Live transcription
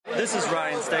This is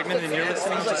Ryan Stegman, and you're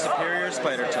listening to Superior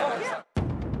Spider Talk.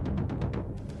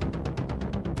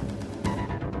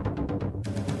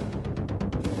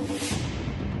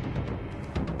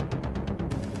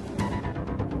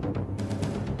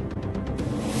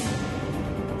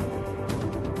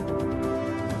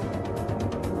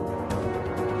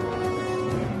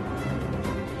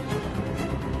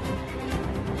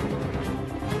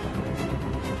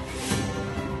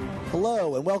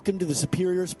 Hello, and welcome to the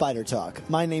Superior Spider Talk.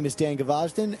 My name is Dan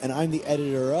Gavosden, and I'm the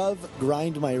editor of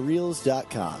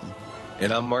GrindMyReels.com.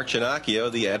 And I'm Mark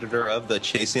Giannacchio, the editor of the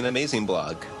Chasing Amazing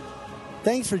blog.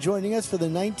 Thanks for joining us for the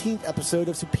 19th episode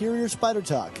of Superior Spider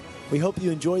Talk. We hope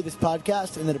you enjoy this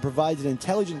podcast and that it provides an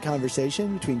intelligent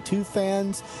conversation between two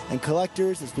fans and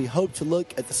collectors as we hope to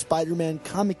look at the Spider-Man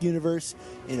comic universe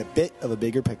in a bit of a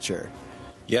bigger picture.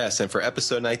 Yes, and for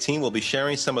episode 19, we'll be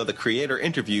sharing some of the creator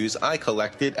interviews I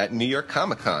collected at New York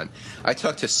Comic Con. I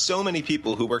talked to so many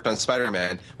people who worked on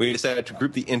Spider-Man, we decided to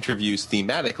group the interviews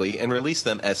thematically and release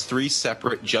them as 3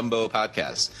 separate jumbo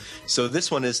podcasts. So this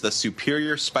one is the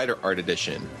Superior Spider Art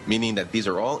Edition, meaning that these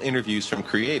are all interviews from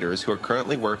creators who are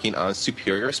currently working on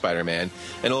Superior Spider-Man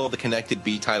and all the connected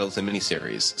B titles and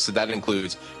miniseries. So that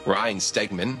includes Ryan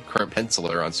Stegman, current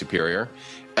penciler on Superior,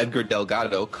 Edgar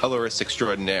Delgado, colorist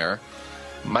extraordinaire,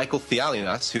 Michael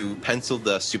Fialinas, who penciled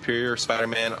the Superior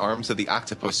Spider-Man Arms of the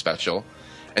Octopus special,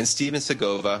 and Steven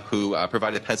Segovia, who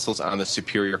provided pencils on the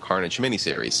Superior Carnage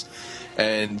miniseries.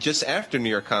 And just after New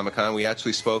York Comic Con, we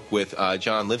actually spoke with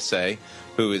John Livesey,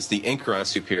 who is the inker on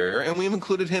Superior, and we've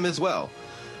included him as well.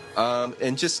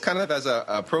 And just kind of as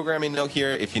a programming note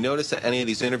here, if you notice that any of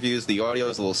these interviews, the audio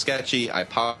is a little sketchy. I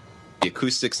popped the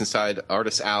acoustics inside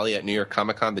Artist Alley at New York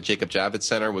Comic Con, the Jacob Javits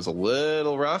Center, was a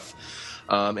little rough.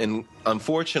 And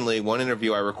unfortunately, one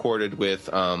interview I recorded with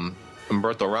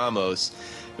Humberto Ramos,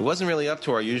 it wasn't really up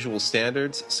to our usual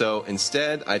standards. So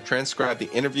instead, I transcribed the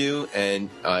interview, and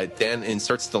Dan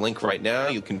inserts the link right now.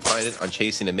 You can find it on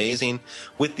Chasing Amazing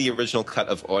with the original cut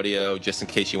of audio, just in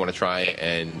case you want to try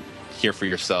and hear for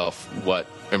yourself what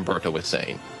Humberto was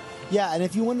saying. Yeah, and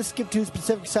if you want to skip to a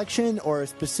specific section or a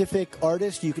specific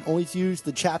artist, you can always use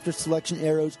the chapter selection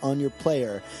arrows on your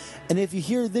player. And if you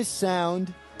hear this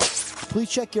sound, please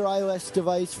check your iOS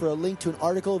device for a link to an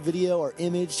article, video, or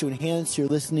image to enhance your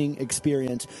listening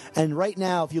experience. And right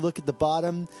now, if you look at the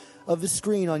bottom of the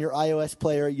screen on your iOS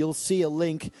player, you'll see a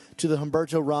link to the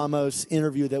Humberto Ramos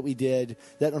interview that we did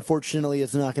that unfortunately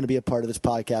is not going to be a part of this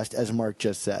podcast, as Mark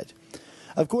just said.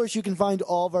 Of course, you can find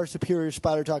all of our Superior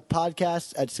Spider Talk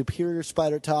podcasts at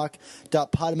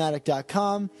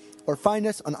superiorspidertalk.podomatic.com or find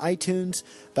us on iTunes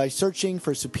by searching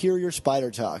for Superior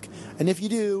Spider Talk. And if you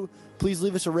do, please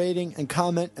leave us a rating and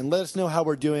comment and let us know how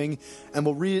we're doing, and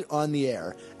we'll read it on the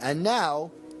air. And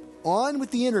now, on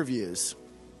with the interviews.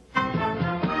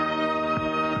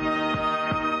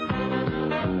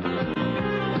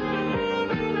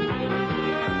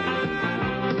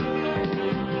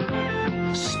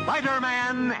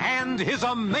 Spider-Man and his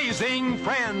amazing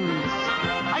friends,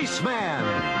 Iceman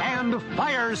and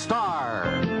Firestar.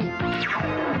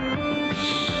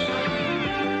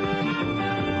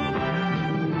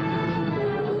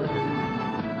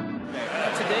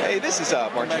 Hey, this is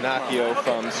Mark Giannacchio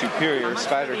from Superior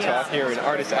Spider Talk here in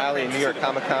Artist Alley in New York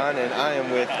Comic Con, and I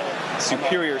am with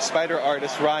Superior Spider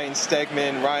artist Ryan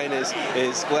Stegman. Ryan is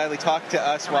gladly talking to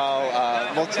us while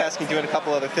multitasking, doing a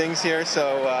couple other things here.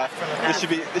 So this should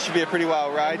be a pretty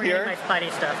wild ride here. My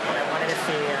Spidey stuff, but I wanted to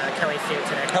see Kelly see it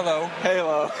today. Hello.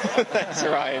 Hello. Thanks,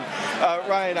 Ryan.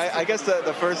 Ryan, I guess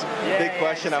the first big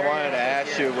question I wanted to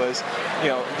ask you was,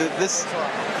 this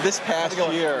past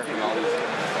year.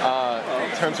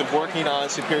 In terms of working on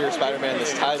Superior Spider-Man,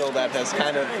 this title that has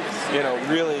kind of,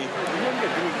 really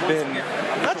been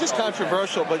not just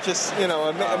controversial, but just,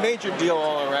 a major deal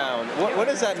all around. What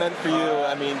has that meant for you?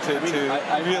 I mean, to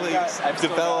really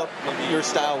develop your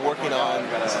style working on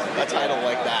a title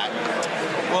like that?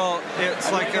 Well,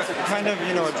 it's like a kind of,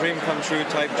 a dream come true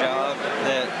type job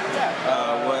that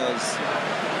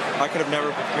I could have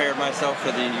never prepared myself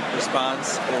for the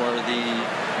response or the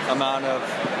amount of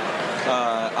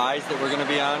eyes that were going to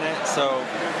be on it. So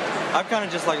I've kind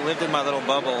of just lived in my little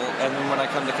bubble, and then when I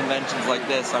come to conventions like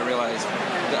this, I realize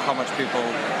how many people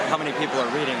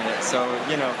are reading it. So,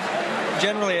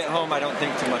 generally at home I don't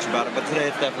think too much about it, but today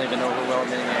it's definitely been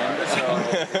overwhelming, and so,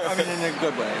 in a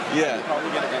good way. Yeah,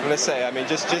 I'm gonna say,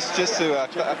 just to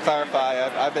clarify,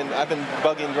 I've been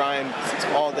bugging Ryan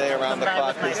all day around the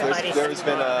clock because there's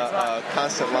been a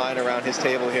constant line around his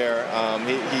table here.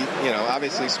 He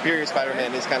obviously Superior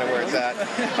Spider-Man is kind of where it's at.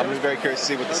 I'm very curious to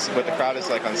see what the crowd is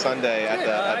like on Sunday. Sunday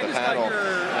at the panel.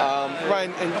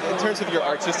 Ryan, in terms of your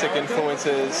artistic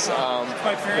influences,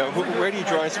 where do you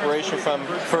draw inspiration from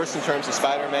first in terms of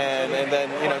Spider-Man, and then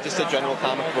just a general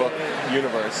comic book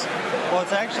universe? Well,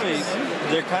 it's actually,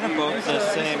 they're kind of both the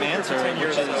same answer,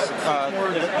 which is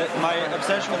my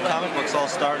obsession with comic books all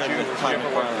started with Todd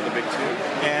McFarlane.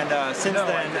 And since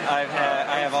then, I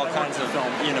have all kinds of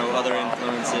other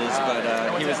influences,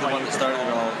 but he was the one that started it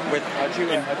all.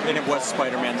 And it was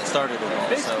Spider-Man that started it all.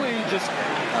 Basically, just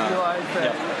realized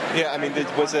that. Yeah, I mean,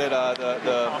 was it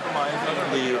the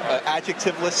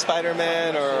adjectiveless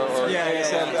Spider-Man or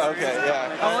ASM? Okay,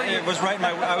 yeah. It was right.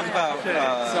 I was about.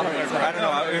 I don't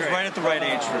know. It was right at the right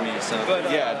age for me. So.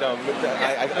 Yeah, no.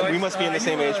 We must be in the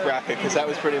same age bracket because that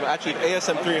was pretty much actually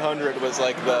ASM 300 was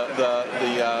like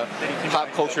the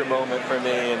pop culture moment for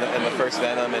me, and the first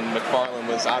Venom, and McFarlane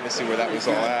was obviously where that was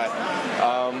all at.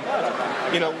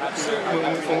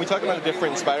 When we talk about a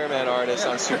different Spider-Man artist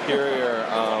on Superior,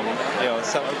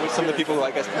 some of the people who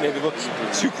I guess maybe look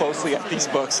too closely at these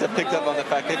books have picked up on the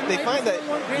fact that they find that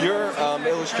your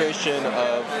illustration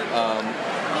of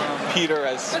Peter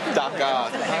as Doc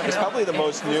Ock is probably the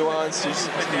most nuanced.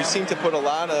 You seem to put a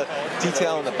lot of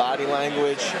detail in the body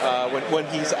language when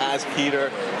he's as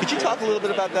Peter. Could you talk a little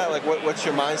bit about that? Like, what's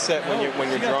your mindset when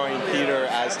you're drawing Peter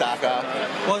as Doc Ock?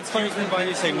 Well, it's funny when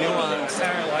you say nuanced,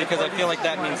 because I feel like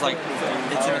that means like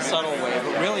it's in a subtle way,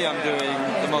 but really I'm doing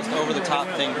the most over-the-top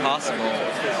thing possible,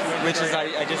 which is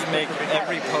I just make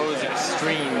every pose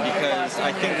extreme, because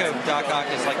I think of Doc Ock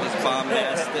as like this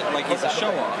bombast, like he's a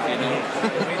show-off, and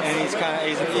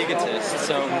he's an egotist.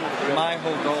 So my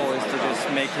whole goal is to just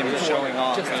make him showing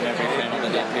off in every panel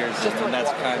that he appears in, and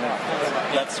that's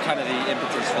kind of the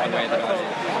impetus for the way that I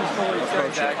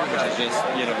approach it, which is just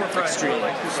extreme.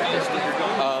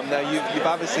 Now you've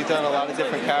obviously done a lot of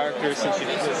different characters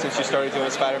since you started doing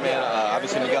Spider-Man.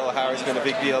 Obviously Miguel O'Hara's been a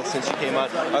big deal since you came on.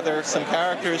 Are there some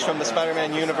characters from the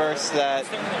Spider-Man universe that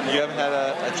you haven't had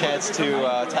a chance to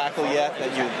tackle yet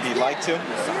that you'd like to?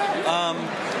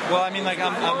 Well, I mean, like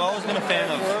I've always been a fan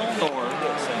of Thor.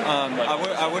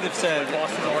 I would have said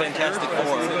Fantastic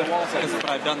Four because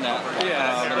I've done that.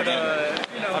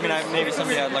 Maybe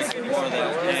someday I'd like to do more of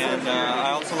that. And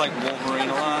I also like Wolverine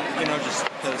a lot. Just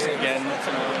because again,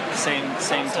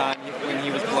 same time when he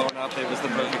was blowing up, it was the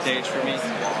perfect age for me.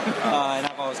 And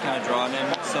I've always kind of drawn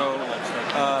him. So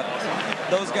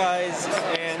those guys,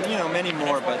 and many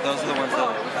more, but those are the ones that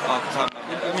off the top.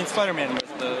 I mean, Spider-Man was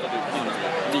the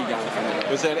guy for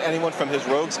me. Was there anyone from his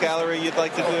Rogues Gallery you'd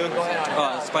like to do?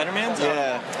 Spider-Man?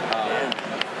 Yeah.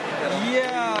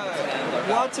 Yeah,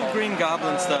 lots of Green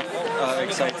Goblin stuff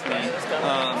excites me.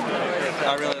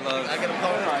 I really love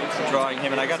drawing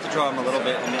him, and I got to draw him a little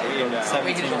bit in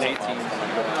 17 and 18,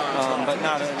 but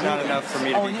not enough for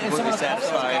me to be completely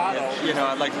satisfied.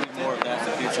 I'd like to do more of that in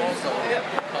the future.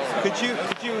 Could you,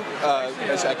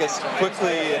 I guess,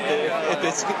 quickly, if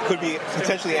this could be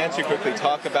potentially answered quickly,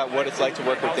 talk about what it's like to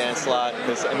work with Dan Slott?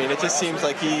 Because I mean, it just seems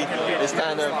like he is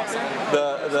kind of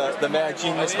the mad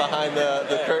genius behind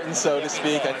the curtain, so to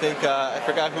speak. I think I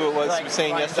forgot who it was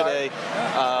saying yesterday.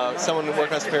 Someone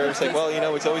working on Superior was like, well,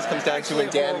 it always comes down to in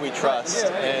Dan we trust,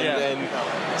 and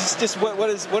just what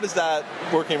is that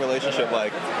working relationship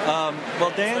like?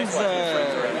 Well, Dan's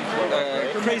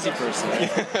a crazy person,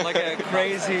 like a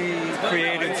crazy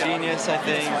creative genius, I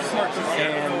think,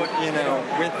 and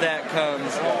with that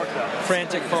comes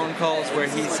frantic phone calls where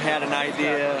he's had an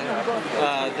idea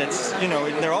that's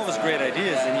they're always great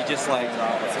ideas, and he just like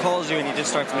calls you and he just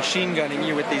starts machine gunning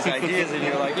you with these ideas, and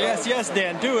you're like, yes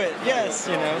Dan, do it, yes,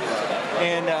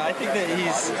 and I think that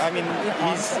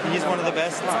he's one of the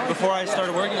best. Before I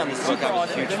started working on this book, I was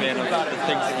a huge fan of the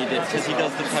things that he did, because he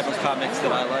does the type of comics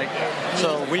that I like.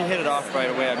 So we hit it off right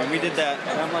away. I mean, we did that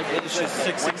issue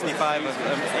 665 of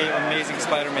Amazing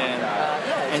Spider-Man,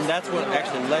 and that's what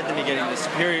actually led to me getting the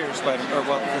Superior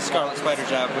the Scarlet Spider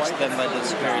job, which then led to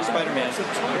Superior Spider-Man.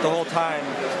 But the whole time,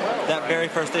 that very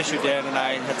first issue, Dan and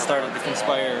I had started to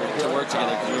conspire to work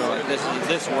together, because we were like,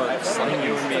 this works. Like,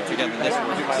 you and me together, this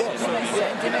works. Cool.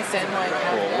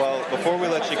 Well, before we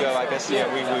let you go, I guess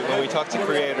when we talk to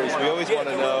creators, we always want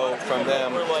to know from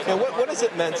them, what has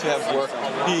it meant to have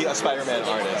be a Spider-Man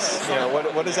artist?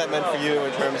 What has that meant for you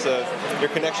in terms of your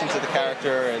connection to the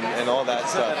character and all that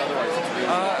stuff?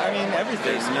 I mean,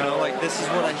 everything. Like this is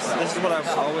what I've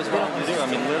always wanted to do. I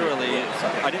mean, literally,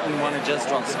 I didn't want to just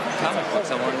draw comic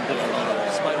books. I wanted to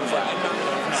draw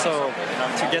Spider-Man. So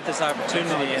to get this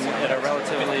opportunity at a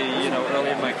relatively,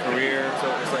 early in my career,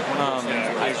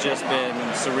 has just been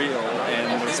surreal.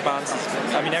 And the response is,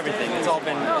 everything. It's all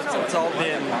been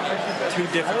too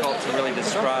difficult to really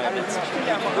describe.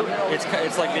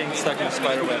 It's like being stuck in a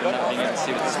spider web and not being able to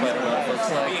see what the spider web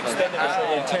looks like.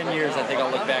 In 10 years, I think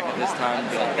I'll look back at this time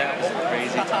and be like, that was a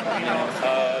crazy time.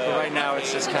 But right now,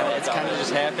 it's kind of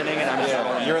just happening, and I'm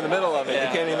just You're in the middle of it. Yeah.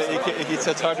 You can't even.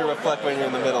 It's hard to reflect when you're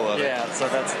in the middle of it. Yeah. So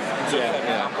that's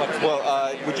Well,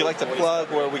 would you like to plug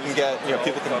where we can get,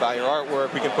 people can buy your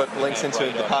artwork? We can put links into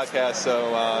the podcast,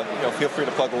 so feel free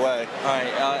to plug away. All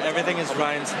right. Everything is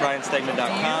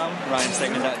RyanStegman.com,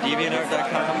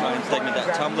 RyanStegman.deviantart.com,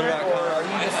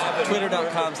 RyanStegman.tumblr.com,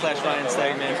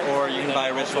 Twitter.com/RyanStegman, or you can buy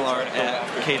original art at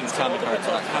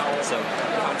CadenceComicArt.com. So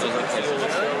those are the places.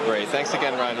 Great. Thanks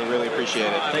again, Ryan. We really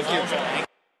appreciate it. Thank you.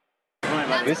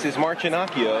 This is Mark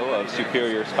Ginocchio of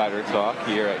Superior Spider Talk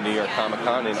here at New York Comic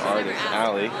Con in Artist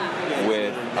Alley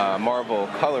with Marvel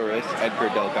colorist Edgar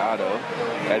Delgado.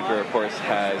 Edgar, of course,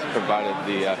 has provided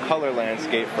the color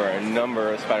landscape for a number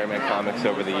of Spider-Man comics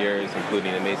over the years,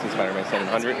 including Amazing Spider-Man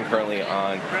 700 and currently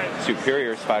on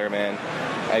Superior Spider-Man.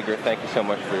 Edgar, thank you so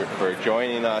much for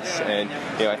joining us. And,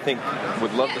 I think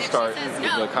would love to start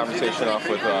the conversation off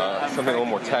with something a little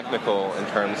more technical in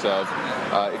terms of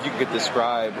if you could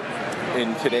describe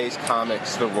in today's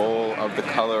comics the role of the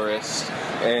colorist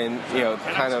and,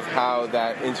 kind of how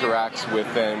that interacts with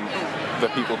then the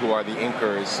people who are the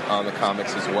inkers on the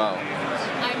comics as well.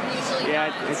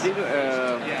 Yeah, I think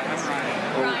a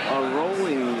role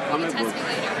in comic books,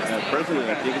 personally,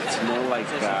 I think it's more like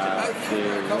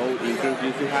the role inkers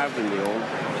used to have in the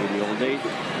old days,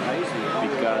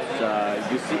 because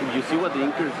you see what the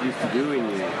inkers used to do in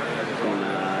with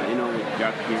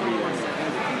Jack Kirby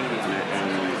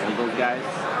and those guys,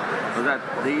 was that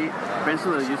the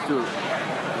pencilers used to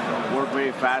work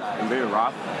very fast and very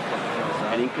rough,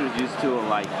 and inkers used to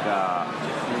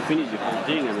finish the whole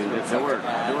thing.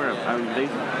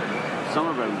 Some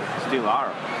of them still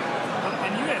are,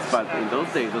 but in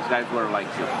those days, those guys were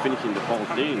finishing the whole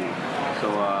thing. So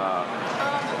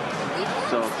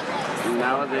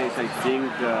nowadays, I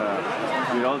think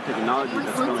with all the technology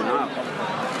that's coming up,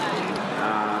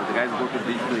 the guys working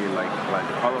digitally, like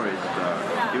the colorists,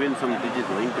 even some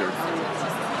digital inkers,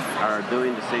 are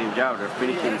doing the same job. They're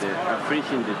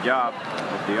finishing the job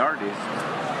of the artist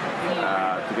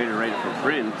to get it ready for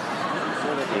print.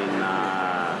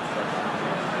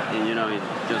 In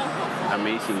just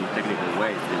amazing technical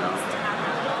ways.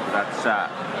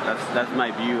 That's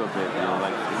my view of it.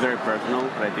 It's very personal,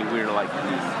 but I think we're like the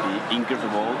inkers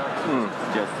of old,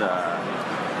 just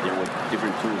with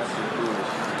different tools.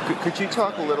 Could you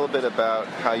talk a little bit about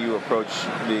how you approach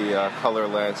the color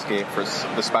landscape for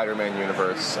the Spider-Man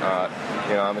universe?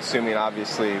 I'm assuming,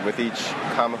 obviously, with each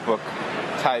comic book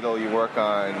title you work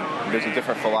on, there's a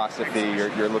different philosophy.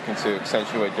 You're looking to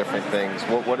accentuate different things.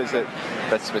 What is it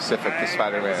that's specific to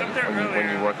Spider-Man when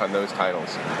you work on those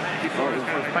titles? For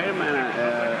Spider-Man,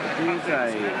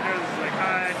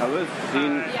 I was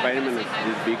seeing Spider-Man as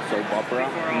this big soap opera.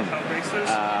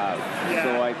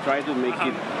 So I try to make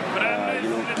it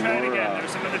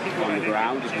more on the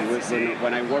ground.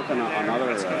 When I work on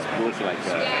another book like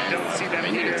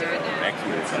X-Men,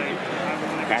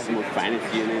 it has more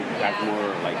fantasy in it. It has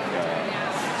more like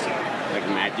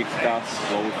magic stuff,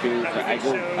 explosions. I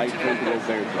tend to go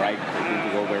very bright. I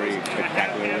tend to go very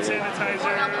spectacular with it.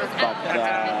 But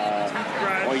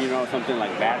something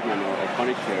like Batman or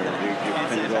Punisher, you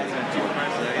tend to go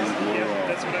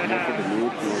more for the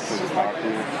mood, more for the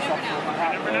darkness.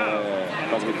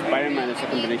 But with Spider-Man, it's a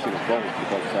combination of both,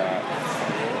 because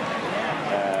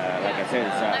like I said,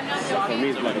 for me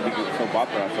it's like a big soap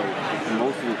opera, so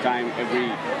most of the time every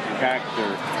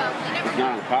character is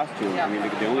not in costume.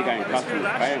 The only guy in costume is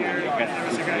Spider-Man. The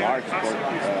cast is the large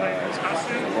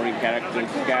supporting characters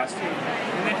cast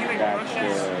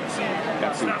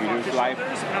that's in Peter's life.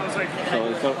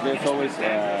 So there's always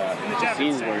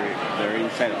scenes where they're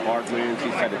inside apartments,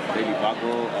 inside a Daily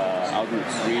Bugle, out in the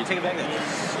street,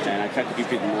 and I try to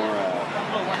keep it more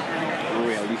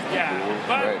realistic,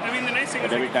 Right.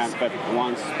 But every time,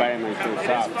 once Spider-Man shows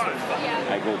up,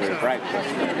 I go very bright, because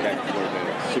that's where the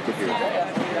superhero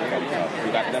comes up.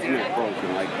 So that's my approach,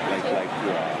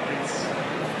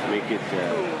 make it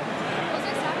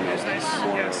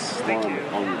more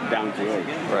on down to earth.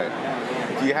 Right.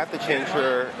 Do you have to change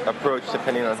your approach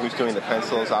depending on who's doing the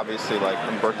pencils? Obviously, like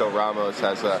Humberto Ramos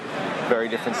has a very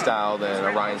different style than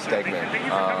Ryan Stegman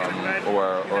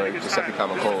or Giuseppe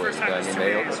Camacoli. I mean,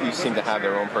 they each seem to have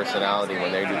their own personality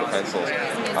when they do the pencils.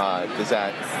 Does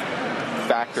that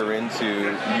factor into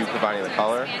you providing the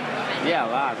color? Yeah, a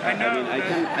lot. I mean,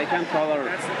 I can color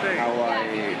how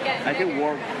I can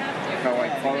work how I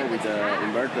color with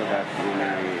Humberto that when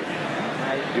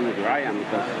I do with Ryan,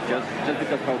 because just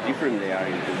because how different they are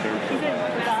in terms of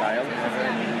style.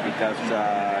 Because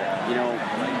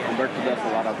Humberto does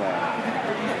a lot of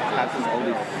has all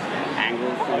these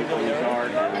angles on his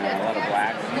art and a lot of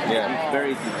black. Yeah. He's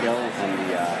very detailed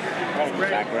on the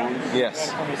background.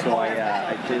 Yes. So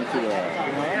I tend to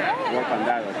work on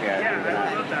that. Okay, I'm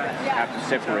gonna have to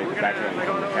separate the background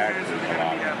from the characters a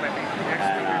lot.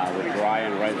 And with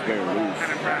Ryan is very loose.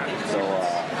 So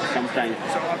sometimes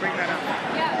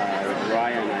with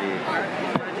Ryan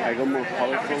I go more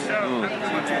colorful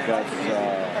because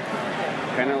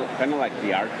kind of like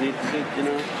the art needs it, you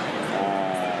know.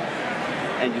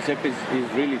 And Giuseppe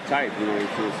is really tight, you know.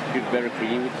 He's better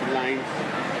clean with the lines,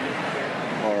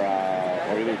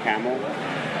 or even Camel.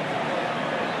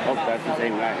 Oh, that's the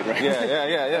same guy, right?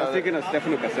 Yeah. I was thinking of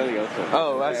Stefano Caselli also.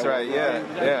 Oh, that's right. Yeah.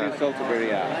 He's also very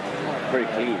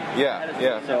clean.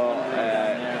 Yeah. So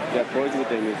the approach with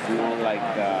him is more like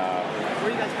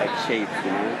shapes,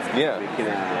 you know. Yeah.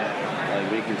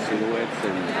 Making silhouettes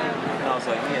and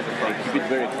keep it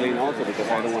very clean also because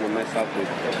I don't want to mess up with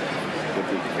the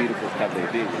beautiful stuff they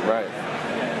do. Right.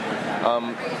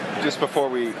 Just before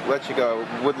we let you go,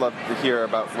 would love to hear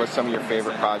about what some of your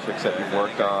favorite projects that you've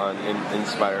worked on in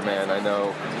Spider-Man. I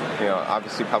know,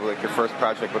 obviously probably like your first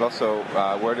project, but also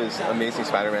where does Amazing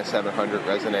Spider-Man 700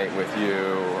 resonate with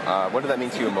you? What did that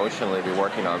mean to you emotionally to be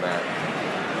working on that?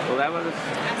 Well,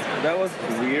 that was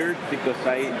weird because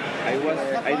I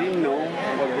didn't know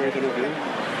what we were gonna do.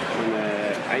 And,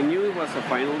 I knew it was a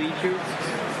final issue.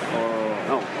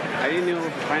 I didn't know it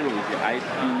was a final issue. I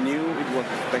knew it was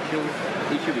a special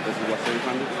issue because it was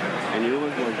 700. I knew it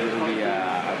was going to be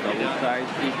a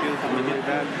double-sized issue, something like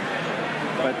that.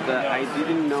 But I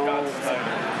didn't know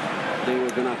they were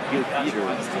going to kill Peter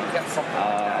up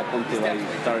until I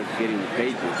started getting the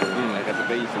pages. I got the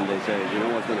pages and they said, you know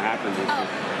what's going to happen?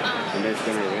 And they're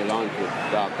going to relaunch with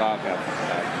Doc Ock as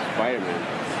Spider-Man.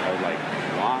 I was like,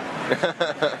 what?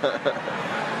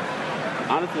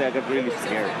 Honestly, I got really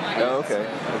scared. Oh, okay.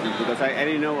 Because I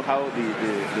didn't know how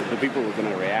the people were going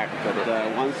to react. But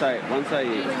once I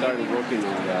started working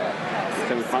on the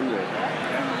 700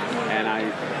 and I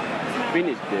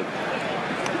finished it,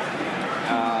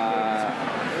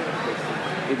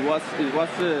 it was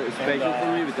special for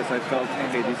me because I felt,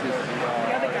 okay, this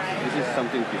is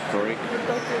something historic.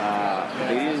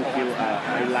 They didn't feel.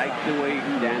 I liked the way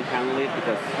Dan handled it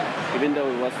because even though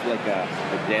it was like the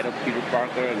death of Peter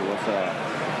Parker and it was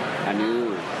a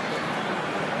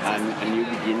new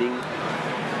beginning,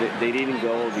 they didn't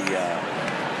go the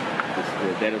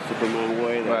death of Superman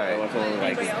way. That was all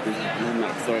like this is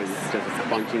not a story. This is just a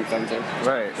punching contest.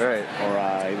 Right. Or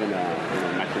even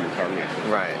Maximum Carnage.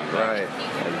 Right.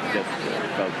 It just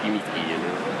felt gimmicky, you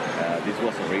know. This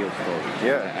was a real story.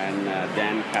 Yeah. And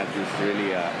Dan had this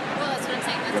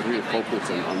really focus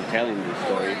on telling the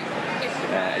story.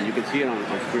 And you can see it on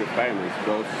Spirit Spider-Man.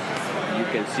 You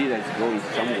can see that it's going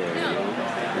somewhere, you know.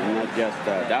 It's not just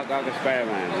Doc Ock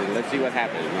Spider-Man. Let's see what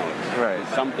happens.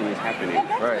 No, something is happening.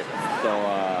 Right. So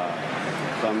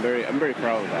I'm very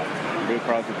proud of that. I'm very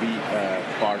proud to be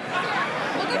part of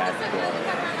that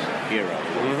era,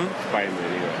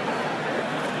 Spider-Man era.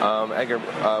 Edgar,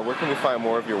 where can we find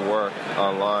more of your work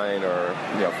online or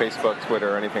Facebook,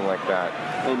 Twitter, or anything like that?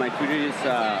 Well, my Twitter is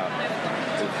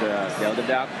Delta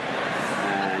Doc.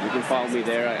 You can follow me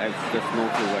there. That's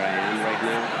mostly where I am right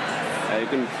now. You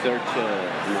can search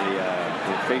my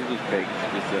Facebook page.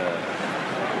 It's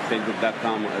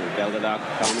facebook.com Delta Doc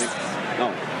Comics.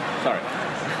 No, sorry,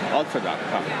 Ultra Doc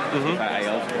Comics. I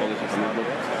also publish a comic book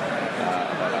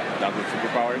about Doc with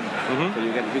superpowers. So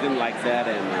you can like that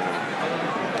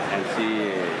and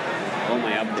see all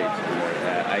my updates.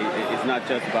 It's not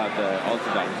just about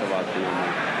Ultra Doc. It's about some of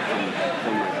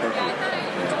my personal stuff.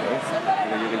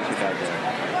 You can check out there.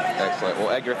 Excellent. Well,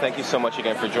 Edgar, thank you so much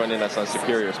again for joining us on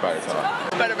Superior Spider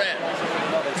Talk. Spider-Man!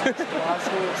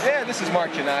 Yeah, this is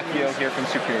Mark Giannacchio here from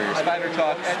Superior Spider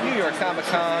Talk at New York Comic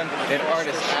Con in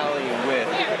Artist Alley with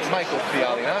Michael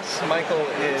Fialinas. Michael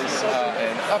is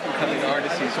an up-and-coming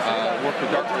artist. He's worked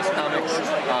with Dark Horse Comics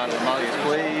on Amalia's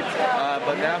Blade,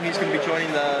 but now he's going to be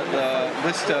joining the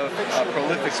list of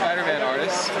prolific Spider-Man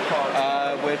artists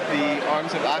with the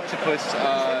Arms of Octopus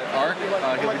arc.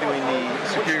 He'll be doing the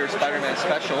Superior Spider-Man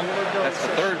special. That's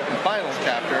the third and final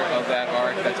chapter of that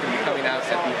arc that's going to be coming out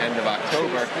at the end of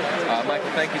October.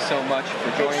 Michael, thank you so much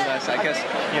for joining us. I guess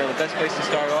the best place to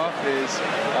start off is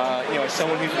as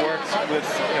someone who's worked with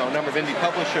a number of indie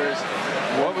publishers.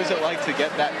 What was it like to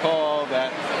get that call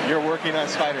that you're working on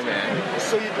Spider-Man?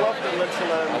 So you'd love to live to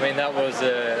learn. I mean, that was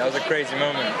a crazy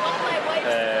moment.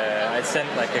 I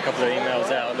sent like a couple of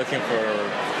emails out looking for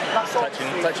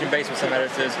touching base with some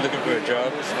editors, looking for a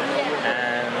job,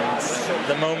 and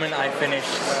the moment I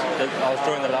finished, I was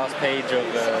drawing the last page of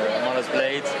Amalia's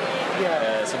Blade.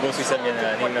 Sabusi sent me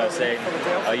an email saying,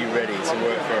 "Are you ready to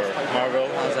work for Marvel?"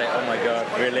 I was like, "Oh my god,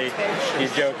 really?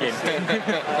 He's joking."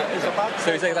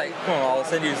 So he's like, "Come on, I'll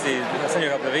send you a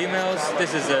couple of emails.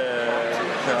 This is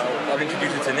I'll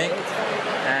introduce you to Nick,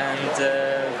 and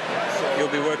you'll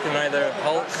be working either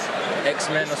Hulk,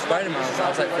 X-Men, or Spider-Man." I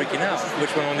was like freaking out.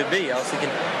 Which one would it be? I was thinking,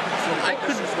 I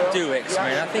could do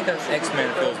X-Men. I think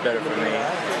X-Men feels better for me.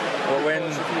 But when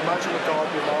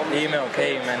the email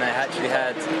came and I actually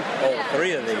had all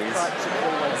three of these,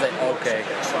 I was like, okay,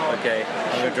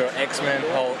 I'm going to draw X-Men,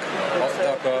 Hulk,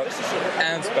 Doc Ock,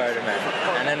 and Spider-Man.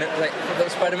 And then it's like,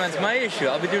 Spider-Man's my issue.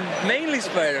 I'll be doing mainly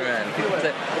Spider-Man. I was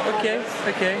like,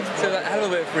 okay. So I had a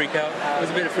little bit of freak out. It was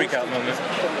a bit of a freak out moment.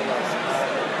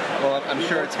 Well, I'm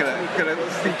sure it's gonna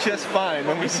be just fine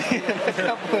when we see it in a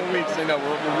couple of weeks. I know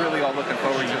we're really all looking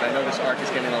forward to it. I know this arc is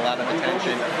getting a lot of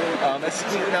attention.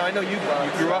 Now I know you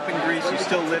grew up in Greece. You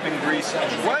still live in Greece.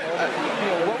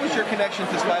 What was your connection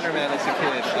to Spider-Man as a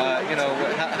kid?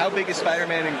 How big is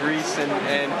Spider-Man in Greece?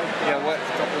 And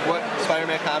what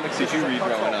Spider-Man comics did you read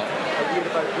growing up?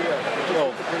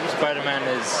 Well, Spider-Man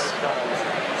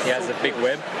he has a big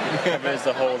web. He covers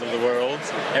the whole of the world.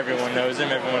 Everyone knows him.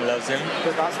 Everyone loves him.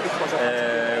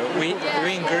 We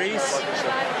in Greece.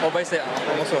 Well, basically,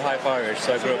 I'm also half Irish,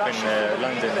 so I grew up in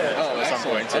London at some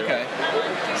point too. Okay.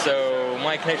 So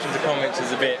my connection to comics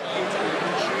is a bit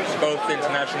both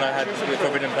international. I had the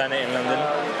Forbidden Planet in London,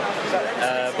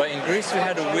 but in Greece we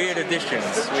had a weird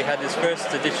editions. We had this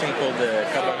first edition called the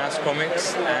Cabanas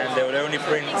Comics, and they would only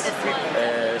print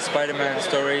Spider-Man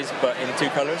stories, but in two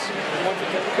colors.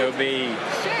 It would be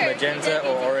magenta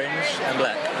or orange and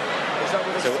black.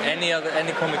 So any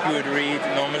comic you would read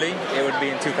normally, it would be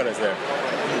in two colors there.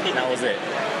 That was it.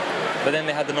 But then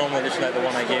they had the normal edition, like the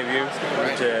one I gave you,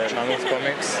 which Mammoth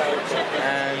Comics.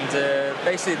 And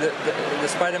basically, the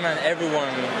Spider-Man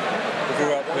everyone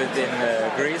grew up with in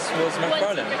Greece was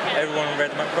McFarlane. Everyone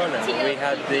read McFarlane. We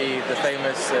had the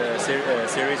famous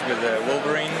series with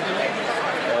Wolverine,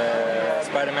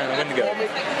 Spider-Man, and Wendigo.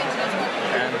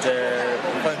 And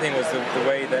the fun thing was the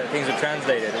way that things were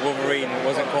translated. Wolverine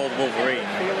wasn't called Wolverine,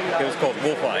 it was called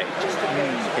Wolfeye.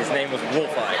 His name was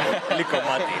Wolfeye,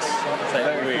 Lycomatis. It's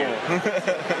like weird.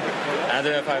 I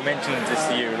don't know if I mentioned this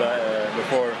to you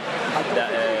before,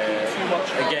 that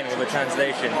again with the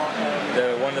translation,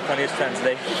 one of the funniest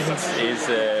translations is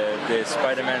the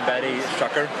Spider-Man baddie,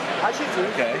 Shocker.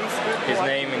 Okay. His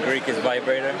name in Greek is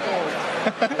Vibrator.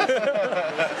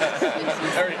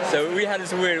 So we had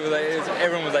this weird,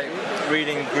 everyone was like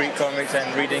reading Greek comics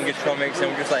and reading English comics,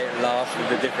 and we just like laughed with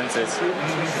the differences.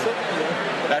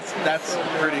 That's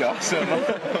pretty awesome.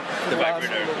 The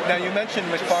Vibrator. Now you mentioned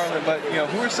McFarlane, but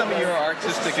who are some of your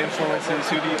artistic influences?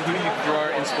 Who do you draw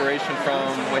inspiration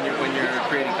from when you're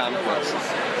creating comic books?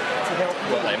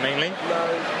 Well, like mainly,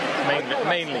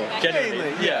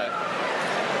 generally, yeah.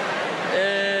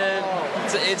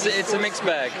 It's a mixed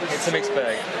bag.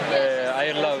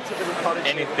 I love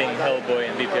anything Hellboy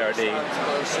and BPRD,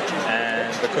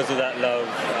 and because of that love,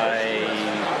 I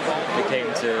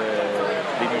became to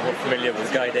be more familiar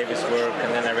with Guy Davis' work,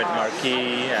 and then I read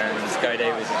Marquis, and Guy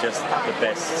Davis is just the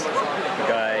best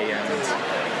guy, and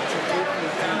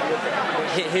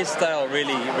his style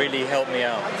really helped me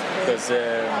out, because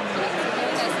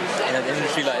in an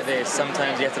industry like this,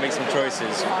 sometimes you have to make some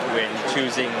choices when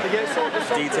choosing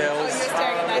details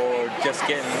or just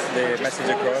getting the message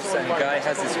across. And Guy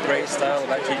has this great style of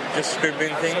actually just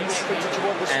scribbling things,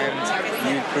 and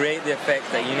you create the effect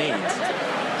that you need.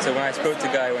 So when I spoke to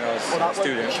Guy when I was a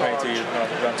student,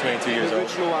 around 22 years old,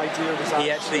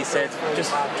 he actually said,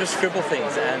 just scribble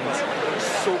things and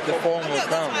the form will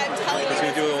come. Because we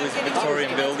do all these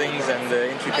Victorian buildings and the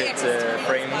intricate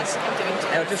frames,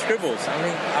 and just scribbles. I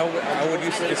mean, I would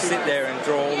used to just sit there and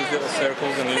draw all these little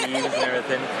circles and leaves and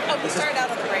everything.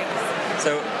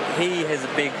 So he has a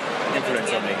big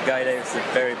influence on me. Guy Davis is a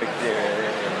very big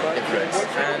influence.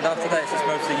 And after that, it's just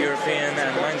mostly European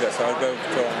and manga. So I'll go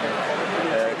from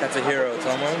Katsuhiro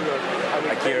Otomo,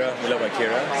 Akira, we love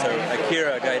Akira. So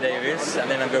Akira, Guy Davis, and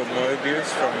then I'll go Moebius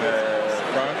from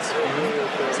France.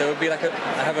 So it'll be like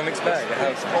I have a mixed bag. I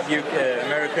have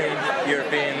American,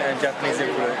 European, and Japanese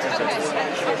influences.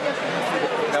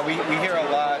 Now we hear a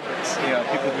lot,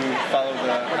 people who follow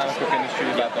the comic book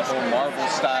industry about the whole Marvel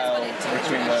style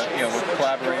between the, with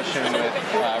collaboration with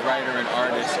writer and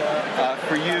artist.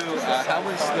 For you, how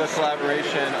was the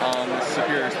collaboration on the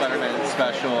Superior Spider-Man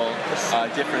special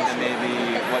different than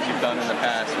maybe what you've done in the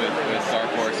past with Dark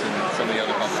Horse and some of the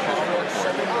other publishers you worked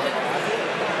for?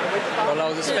 Well, I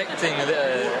was expecting them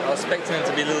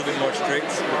to be a little bit more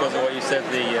strict because of what you said,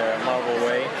 the Marvel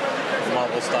way, the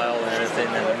Marvel style and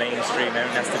everything, and the mainstream,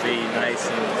 everything has to be nice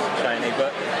and shiny.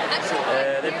 But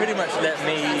they pretty much let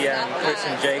me and Chris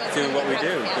and Jake do what we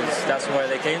do because that's why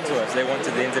they came to us. They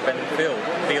wanted the independent feel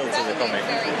to the comic,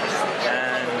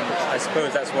 and I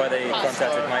suppose that's why they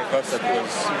contacted Mike Costa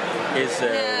because his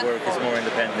work is more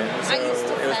independent. So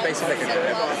it was basically like a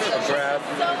grab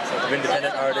of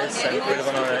independent artists and put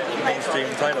them on a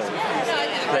mainstream title to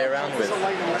play around with.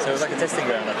 So it was like a testing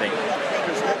ground, I think.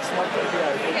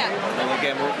 And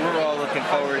again, we're all looking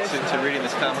forward to reading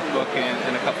this comic book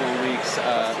in a couple of weeks.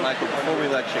 Michael, before we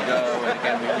let you go, and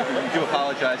again, we do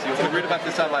apologize. You can read about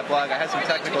this on my blog. I had some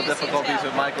technical difficulties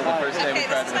with Michael the first day we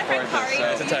tried to record this. So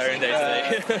it's a tiring day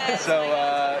today. So,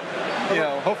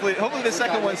 hopefully the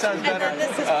second one sounds better.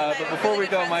 But before we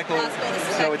go, Michael,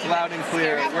 so it's loud and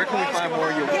clear. Where can we find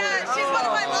more of your work?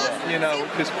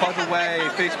 Just plug away,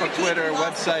 Facebook, Twitter,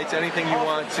 websites, anything you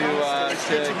want to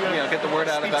get the word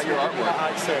out about your artwork.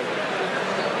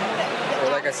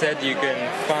 Well, like I said, you can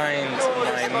find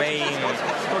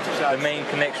the main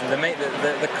connection, the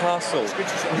castle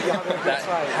that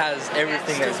has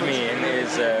everything that's me in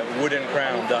is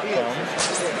woodencrown.com.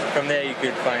 From there you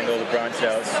could find all the branch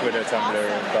outs, Twitter,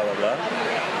 Tumblr, blah blah blah.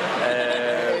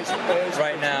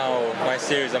 Right now, my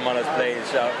series Amala's Play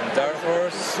is out from Dark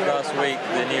Horse. Last week,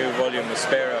 the new volume of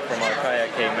Spera from Archaia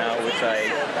came out, which I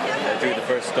drew the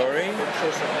first story.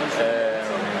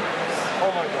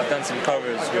 I've done some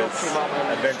covers with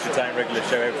Adventure Time, Regular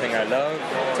Show, Everything I Love,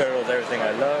 Turtles, Everything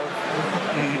I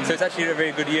Love. So it's actually a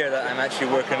very good year that I'm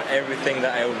actually working on everything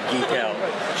that I would geek out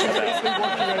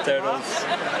about. Turtles,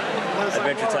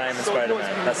 Adventure Time, and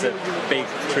Spider-Man. That's a big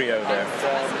trio there.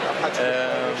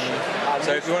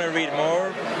 So if you want to read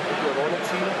more,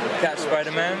 catch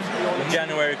Spider-Man. In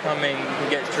January coming, you can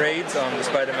get trades on the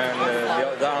Spider-Man,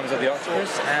 the Arms of the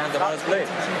Octopus, and the Miles Blade.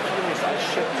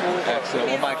 Excellent.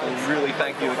 Well, Michael, really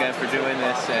thank you again for doing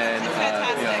this, and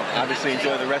obviously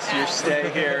enjoy the rest of your stay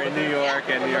here in New York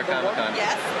and New York Comic Con.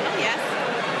 Yes.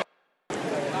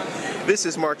 This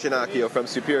is Mark Giannacchio from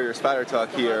Superior Spider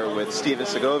Talk here with Steven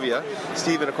Segovia.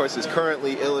 Steven, of course, is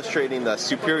currently illustrating the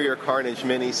Superior Carnage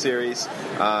mini-series,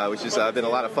 which has been a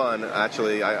lot of fun,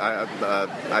 actually.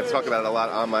 I've talked about it a lot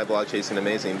on my blog, Chasing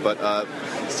Amazing. But,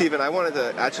 Steven, I wanted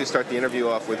to actually start the interview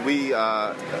off with, we,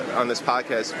 on this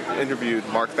podcast, interviewed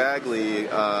Mark Bagley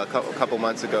a couple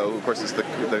months ago, who, of course, is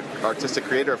the artistic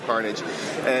creator of Carnage.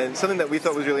 And something that we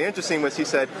thought was really interesting was he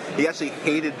said he actually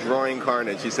hated drawing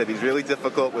Carnage. He said he's really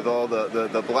difficult with all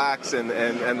the blacks and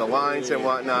the lines and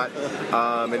whatnot,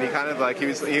 and he kind of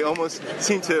he almost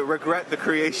seemed to regret the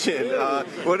creation.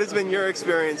 What has been your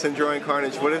experience in drawing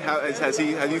Carnage?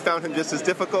 Have you found him just as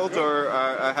difficult, or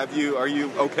are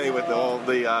you okay with all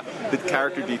the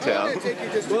character detail?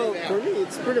 Well, for me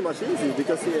it's pretty much easy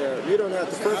because you don't have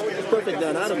the perfect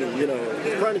anatomy.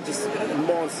 Carnage is a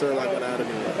monster like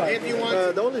anatomy.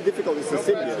 The only difficulty is the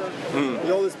symbiote.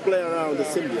 You always play around the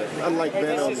symbiote. Unlike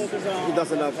Venom, it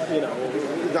doesn't have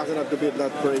it doesn't have to be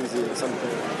that crazy or something.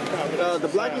 The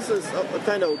blackness is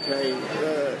kind of okay.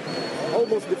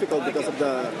 Almost difficult because of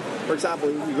for example,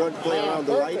 if you're going to play around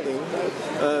the lighting,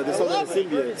 there's so many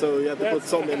symbiotes, so you have to put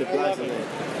so many blacks in it.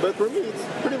 But for me, it's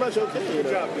pretty much okay.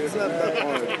 It's not that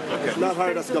hard. It's not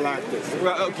hard as Galactus.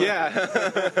 Well, yeah.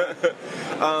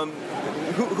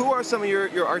 Who are some of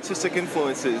your artistic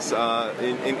influences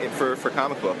for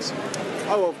comic books?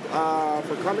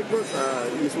 For comic books,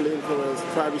 usually influence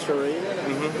Travis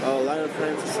Charest, Lionel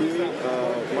Francis,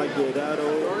 Mike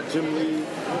Deodato, Jim Lee,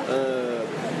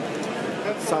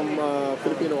 some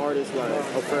Filipino artists like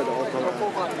Alfredo Alcala.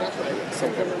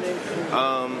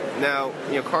 Now,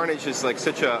 Carnage is like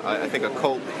such I think, a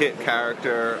cult hit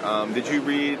character. Did you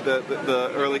read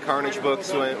the early Carnage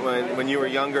books when you were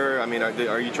younger? I mean,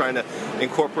 are you trying to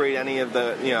incorporate any of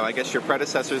the, I guess your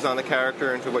predecessors on the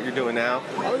character into what you're doing now?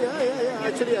 Oh, yeah.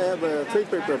 Actually, I have a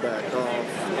trade paperback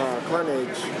of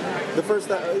Carnage,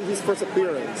 his first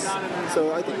appearance.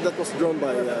 So I think that was drawn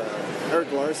by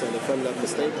Eric Larson, if I'm not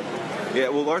mistaken. Yeah,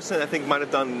 well, Larson, I think, might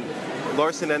have done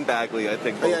Larson and Bagley, I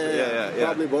think. Both. Yeah.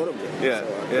 Probably both of them. Yeah,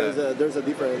 so, there's a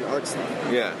different art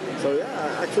style. Yeah. So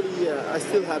actually, I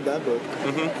still have that book.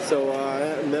 Mm-hmm. So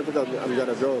I never thought I'm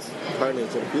gonna draw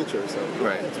Carnage in the future. So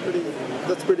right.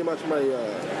 That's pretty much my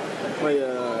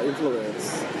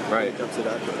influence. Right. When it comes to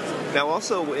that book. Now,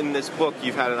 also in this book,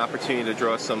 you've had an opportunity to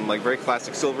draw some very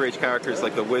classic Silver Age characters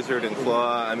like the Wizard and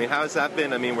Claw. I mean, how has that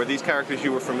been? I mean, were these characters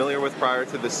you were familiar with prior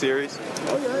to this series?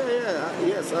 Oh yeah.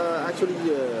 Yes, actually.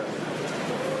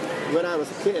 When I was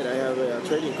a kid, I have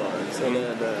trading cards, and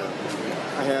then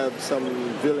I have some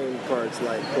villain cards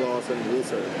like Claws and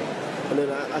Wizard. And then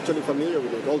I'm actually familiar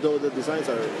with it, although the designs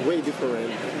are way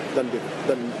different than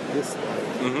this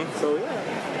one. Mm-hmm. So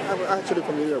I'm actually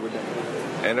familiar with them.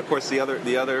 And of course, the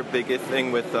other big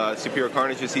thing with Superior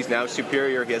Carnage is he's now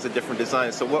superior. He has a different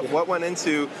design. So what went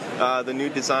into the new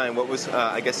design? What was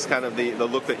I guess kind of the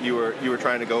look that you were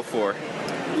trying to go for?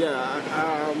 Yeah,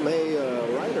 my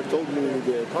writer told me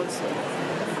the concept.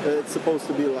 It's supposed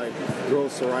to be like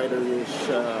Ghost Rider-ish,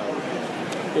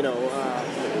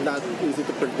 not easy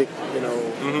to predict,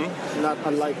 mm-hmm. Not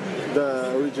unlike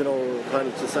the original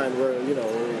Carnage design where,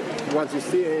 once you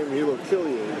see him, he will kill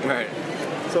you. Right.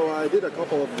 So I did a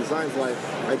couple of designs, like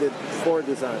I did 4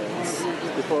 designs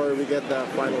before we get the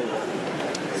final one.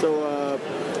 So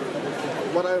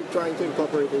what I'm trying to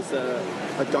incorporate is a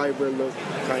diver look,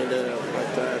 kind of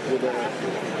like that,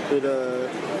 with a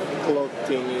cloak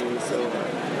thingy. So,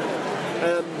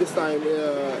 and this time,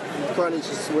 Carnage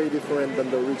is way different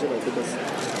than the original because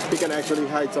he can actually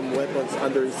hide some weapons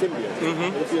under his symbiote.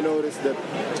 Mm-hmm. If you notice that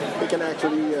he can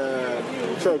actually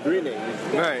throw grenade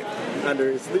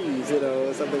under his sleeves,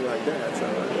 something like that. So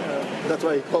that's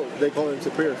why they call him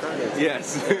Superior Carnage.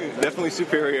 Yes, definitely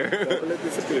superior.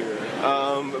 Definitely superior.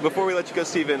 Before we let you go,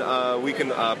 Stephen, we can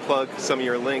plug some of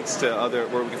your links to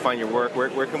where we can find your work.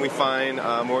 Where can we find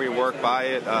more of your work? Buy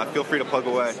it. Feel free to plug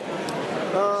away.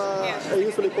 I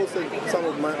usually post some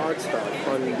of my art stuff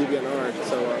on DeviantArt.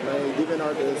 So my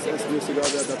DeviantArt is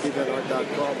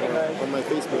sbsigabia.deviantart.com, or on my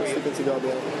Facebook,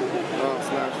 StephenSigabia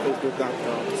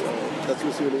 /Facebook.com. So that's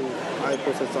usually I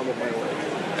posted some of my work.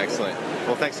 Excellent.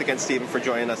 Well, thanks again, Stephen, for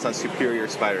joining us on Superior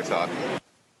Spider Talk.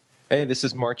 Hey, this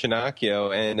is Mark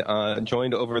Ginocchio, and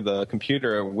joined over the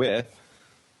computer with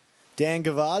Dan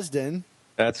Gvozden.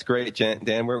 That's great,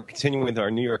 Dan. We're continuing with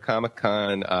our New York Comic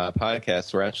Con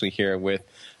podcast. We're actually here with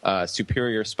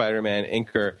Superior Spider-Man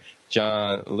inker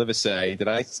John Livesey. Did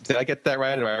I get that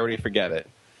right, or did I already forget it?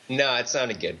 No, it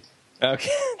sounded good. Okay,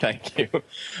 thank you,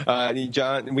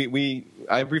 John.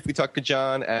 I briefly talked to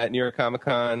John at New York Comic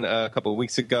Con a couple of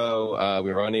weeks ago.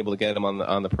 We were unable to get him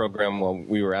on the program while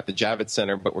we were at the Javits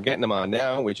Center, but we're getting him on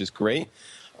now, which is great.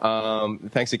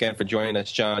 Thanks again for joining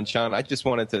us, John. John, I just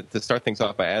wanted to start things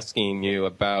off by asking you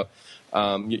about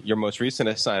your most recent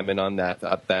assignment on that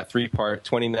 3-part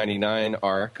 2099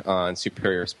 arc on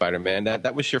Superior Spider-Man.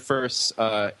 That was your first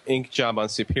ink job on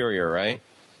Superior, right?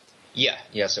 Yeah.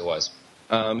 Yes, it was.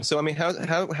 So, I mean,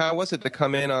 how was it to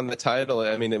come in on the title?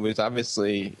 I mean, it was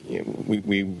obviously,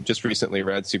 we just recently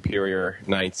read Superior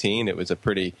 19. It was a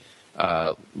pretty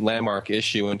landmark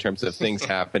issue in terms of things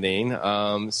happening.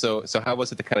 So how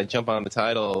was it to kind of jump on the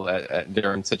title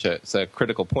during such a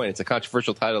critical point? It's a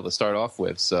controversial title to start off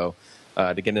with, so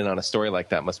to get in on a story like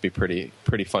that must be pretty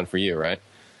fun for you, right?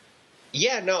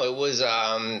 Yeah, no, it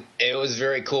was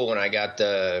very cool when I got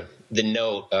the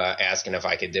note asking if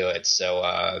I could do it.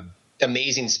 So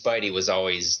Amazing Spidey was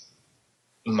always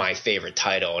my favorite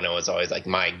title, and it was always like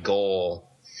my goal.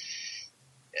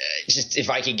 Just if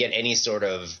I could get any sort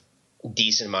of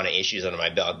decent amount of issues under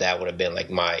my belt, that would have been like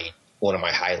one of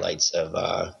my highlights of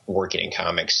working in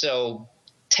comics. So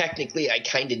technically I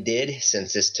kind of did,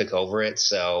 since this took over it.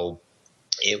 So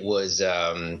it was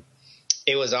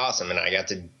awesome. And I got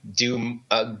to do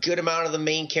a good amount of the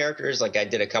main characters. Like I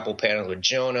did a couple panels with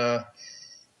Jonah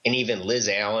and even Liz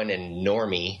Allen and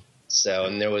Normie. So,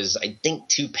 and there was, I think,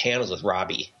 2 panels with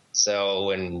Robbie.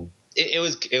 So, and it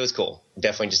was cool.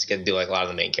 Definitely just to get to do like a lot of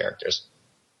the main characters.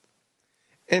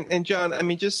 And John, I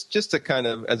mean, just to kind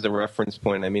of as a reference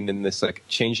point, I mean, in this like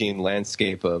changing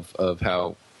landscape of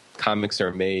how comics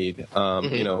are made.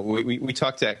 You know, we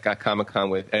talked at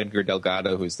Comic-Con with Edgar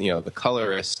Delgado, who's, you know, the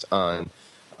colorist on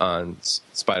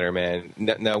Spider-Man.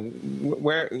 Now,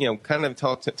 where, you know, kind of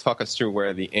talk us through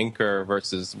where the inker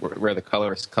versus where the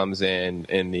colorist comes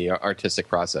in the artistic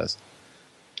process.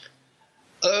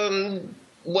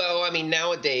 Well, I mean,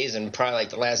 nowadays, and probably like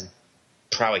the last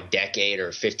decade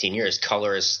or 15 years,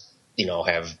 colorists, you know,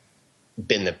 have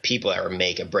been the people that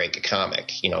make or break a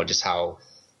comic. You know, just how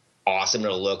awesome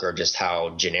it'll look or just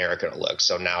how generic it'll look.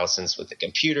 So now, since with the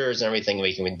computers and everything,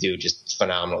 we can do just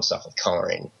phenomenal stuff with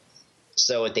coloring.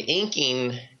 So with the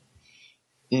inking,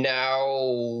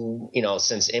 now, you know,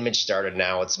 since Image started,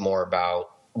 now it's more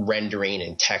about rendering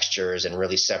and textures and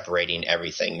really separating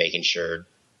everything, making sure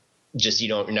just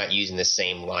you're not using the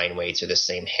same line weights or the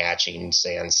same hatching,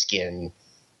 say, on skin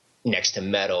next to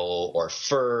metal or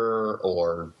fur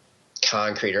or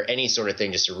concrete or any sort of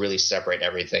thing, just to really separate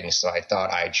everything. So I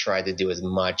thought I tried to do as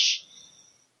much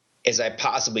as I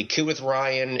possibly could with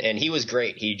Ryan, and he was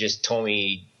great. He just told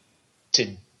me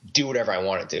to do whatever I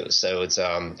want to do. So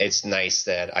it's nice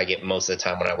that I get most of the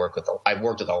time when I've worked with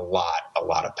a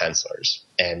lot of pencilers,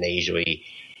 and they usually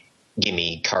give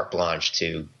me carte blanche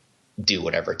to do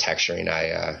whatever texturing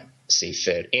I see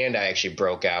fit. And I actually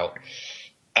broke out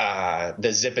the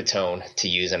Zipatone to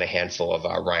use on a handful of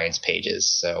Ryan's pages.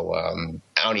 So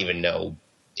I don't even know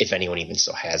if anyone even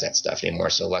still has that stuff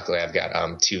anymore. So luckily I've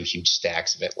got 2 huge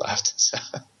stacks of it left. So.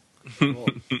 Cool.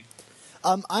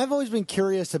 I've always been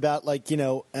curious about, like, you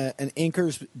know, an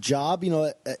inker's job. You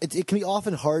know, it can be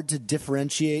often hard to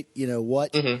differentiate, you know,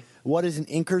 what is an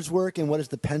inker's work and what is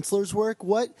the penciler's work.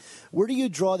 Where do you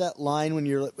draw that line when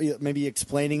you're maybe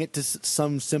explaining it to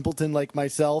some simpleton like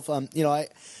myself? You know, I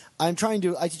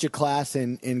teach a class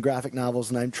in graphic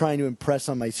novels, and I'm trying to impress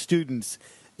on my students,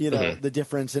 you know, the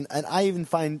difference. And I even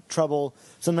find trouble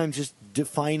sometimes just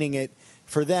defining it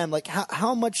for them. Like,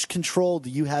 how much control do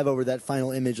you have over that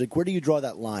final image? Like, where do you draw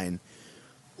that line?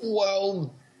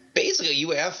 Well, basically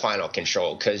you have final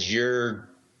control because you're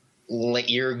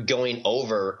going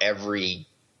over every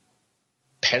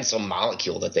pencil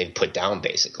molecule that they've put down,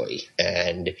 basically.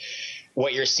 And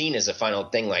what you're seeing is the final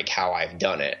thing, like how I've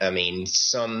done it. I mean,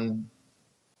 some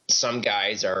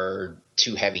guys are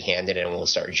too heavy-handed and will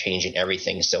start changing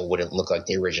everything so it wouldn't look like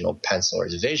the original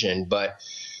penciler's vision. But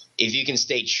if you can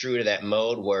stay true to that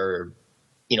mode where,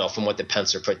 you know, from what the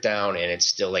penciler put down, and it's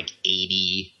still like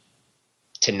 80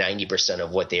 to 90%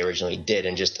 of what they originally did,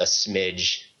 and just a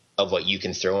smidge of what you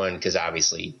can throw in, because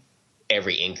obviously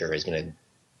every inker is going to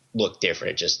look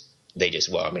different.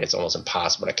 I mean, it's almost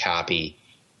impossible to copy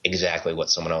exactly what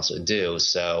someone else would do.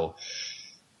 So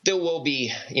there will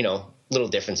be, you know, little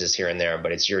differences here and there,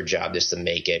 but it's your job just to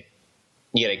make it,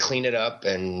 you got to clean it up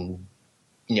and,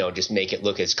 you know, just make it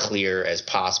look as clear as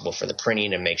possible for the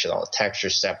printing, and make sure all the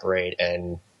textures separate,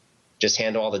 and just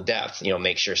handle all the depth, you know,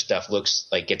 make sure stuff looks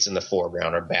like it's in the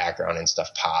foreground or background and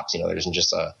stuff pops, you know, there isn't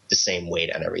just the same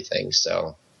weight on everything.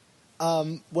 So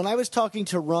when I was talking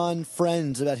to Ron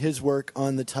Friends about his work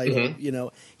on the title, you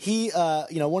know, he,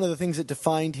 you know, one of the things that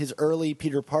defined his early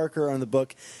Peter Parker on the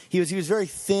book, he was very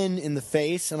thin in the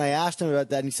face, and I asked him about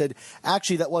that, and he said,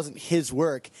 actually, that wasn't his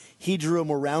work. He drew a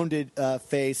more rounded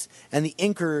face, and the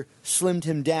inker slimmed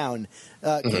him down.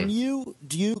 When you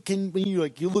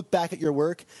look back at your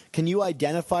work, can you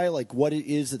identify like what it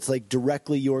is that's like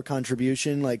directly your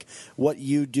contribution, like what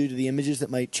you do to the images that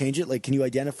might change it? Like, can you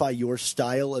identify your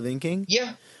style of inking?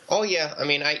 Yeah. Oh yeah. I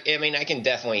mean, I can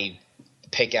definitely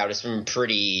pick out. It's been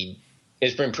pretty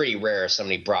rare if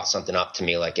somebody brought something up to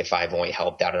me, like if I've only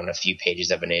helped out on a few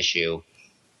pages of an issue,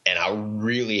 and I'll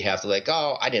really have to like,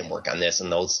 oh, I didn't work on this,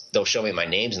 and they'll show me my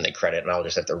names in the credit, and I'll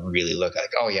just have to really look like,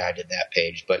 oh yeah, I did that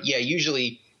page. But yeah,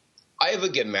 usually I have a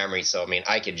good memory, so I mean,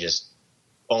 I could just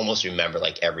almost remember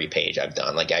like every page I've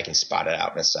done. Like I can spot it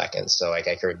out in a second. So like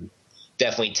I could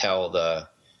definitely tell the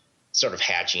sort of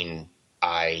hatching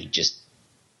I just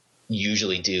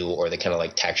usually do, or the kind of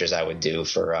like textures I would do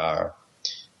for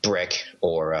brick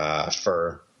or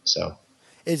fur. So.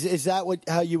 Is that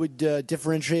how you would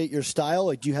differentiate your style?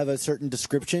 Like, do you have a certain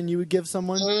description you would give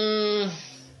someone?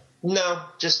 No,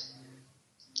 just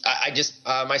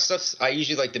my stuff. I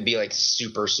usually like to be like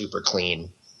super, super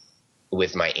clean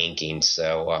with my inking.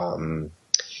 So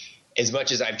as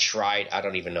much as I've tried, I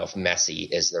don't even know if messy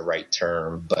is the right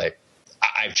term, but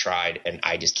I've tried, and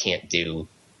I just can't do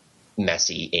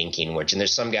messy inking. And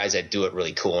there's some guys that do it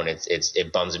really cool, and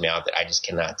it bums me out that I just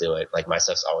cannot do it. Like my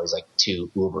stuff's always like too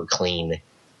uber clean.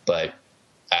 But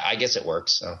I guess it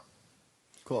works. So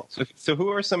cool. So who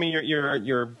are some of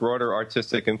your broader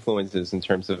artistic influences in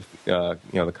terms of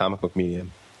the comic book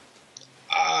medium?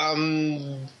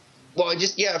 Well,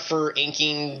 for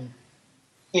inking,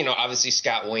 obviously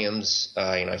Scott Williams,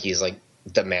 he's like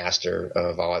the master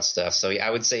of all that stuff. So I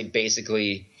would say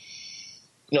basically,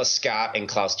 Scott and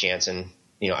Klaus Janson,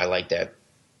 I like that.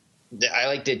 I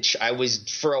liked it.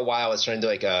 For a while, I was trying to do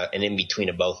like an in-between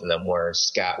of both of them, where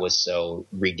Scott was so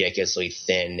ridiculously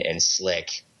thin and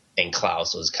slick, and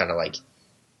Klaus was kind of like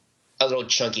a little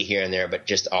chunky here and there, but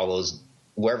just all those,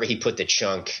 wherever he put the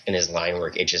chunk in his line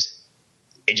work, it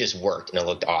just worked, and it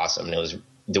looked awesome. And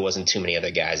there wasn't too many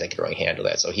other guys that could really handle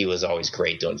that. So he was always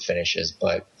great doing finishes,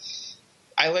 but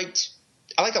I like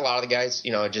a lot of the guys,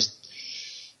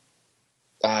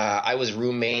 I was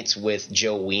roommates with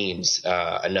Joe Weems,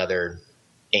 another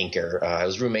inker. I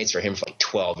was roommates for him for like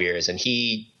 12 years, and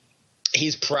he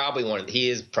is probably one of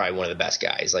the best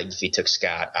guys. Like, if he took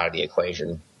Scott out of the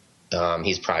equation,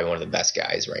 he's probably one of the best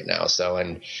guys right now. So,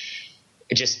 and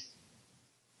just,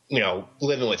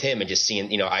 living with him and just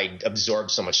seeing, I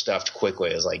absorbed so much stuff quickly.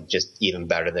 It was like just even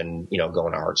better than,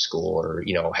 going to art school or,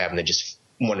 having to just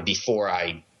before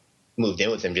I moved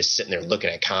in with him, just sitting there looking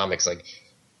at comics like,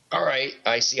 all right,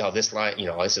 I see how this line,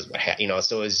 this is what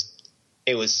so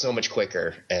it was so much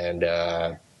quicker. And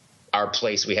our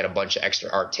place, we had a bunch of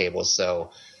extra art tables.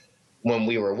 So when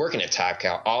we were working at Top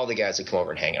Cow, all the guys would come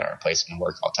over and hang out at our place and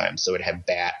work all the time. So we'd have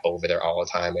Bat over there all the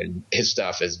time, and his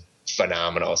stuff is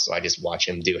phenomenal. So I just watch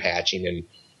him do hatching, and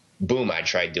boom, I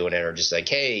tried doing it, or just like,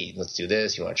 hey, let's do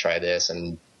this. You want to try this?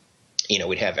 And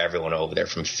we'd have everyone over there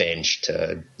from Finch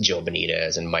to Joe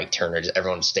Benitez and Mike Turner, just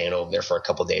everyone staying over there for a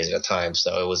couple days at a time.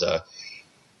 So it was a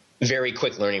very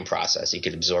quick learning process. You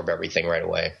could absorb everything right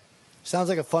away. Sounds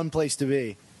like a fun place to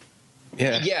be.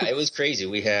 Yeah, it was crazy.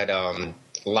 We had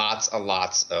lots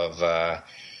of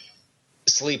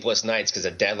sleepless nights because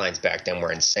the deadlines back then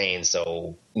were insane.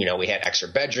 So, we had extra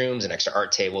bedrooms and extra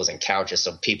art tables and couches.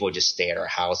 So people would just stay at our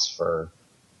house for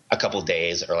a couple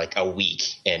days or like a week,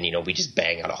 and we just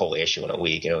bang out a whole issue in a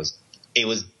week. And it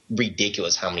was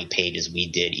ridiculous how many pages we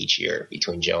did each year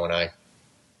between Joe and I.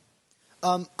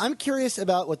 I'm curious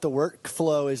about what the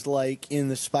workflow is like in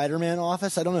the Spider-Man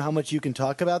office. I don't know how much you can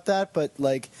talk about that, but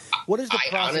like, what is the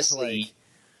process honestly,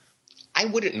 like? I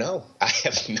wouldn't know. I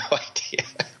have no idea.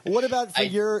 What about for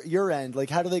your end? Like,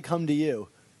 how do they come to you?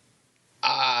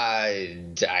 I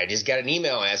just got an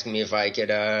email asking me if I could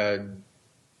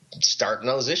start on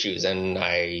those issues, and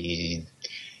I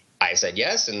said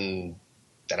yes, and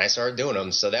then I started doing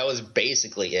them. So that was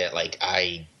basically it. Like,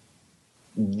 I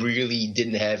really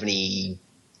didn't have any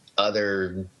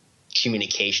other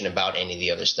communication about any of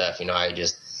the other stuff. I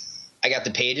got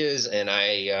the pages, and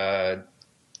I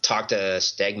talked to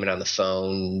Stegman on the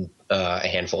phone a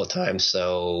handful of times.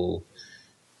 So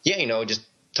yeah, just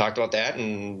talked about that,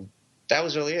 and that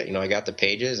was really it. I got the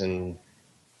pages, and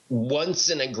once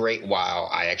in a great while,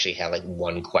 I actually had like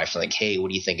one question, like, hey, what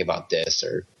do you think about this?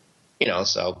 Or,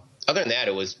 so other than that,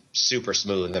 it was super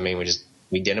smooth. I mean,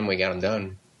 we did them, we got them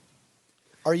done.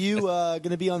 Are you going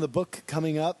to be on the book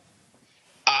coming up?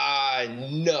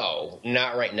 No,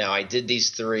 not right now. I did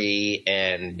these 3,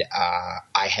 and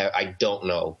I don't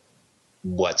know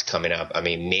what's coming up. I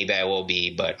mean, maybe I will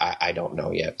be, but I don't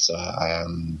know yet. So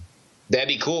that'd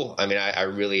be cool. I mean, I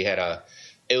really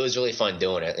it was really fun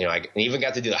doing it. I even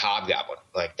got to do the Hobgoblin,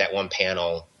 like that one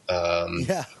panel.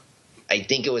 Yeah. I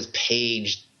think it was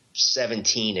page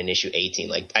 17 in issue 18.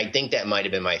 Like, I think that might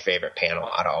have been my favorite panel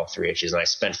out of all 3 issues, and I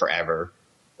spent forever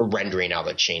rendering out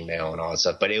the chainmail and all that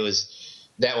stuff. But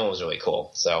that one was really cool.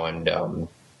 So, and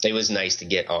it was nice to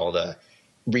get all the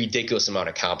ridiculous amount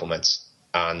of compliments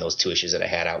on those 2 issues that I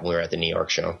had out when we were at the New York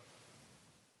show.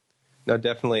 No,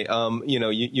 definitely.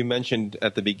 You mentioned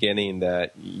at the beginning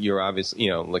that you're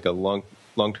obviously, like a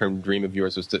long-term dream of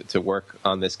yours was to work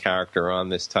on this character, on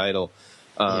this title.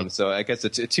 So I guess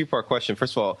it's a 2-part question.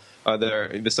 First of all, are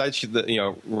there, besides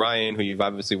Ryan, who you've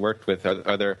obviously worked with,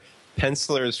 are there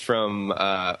pencilers from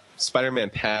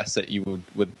Spider-Man past that you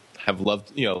would have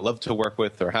loved to work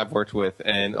with or have worked with?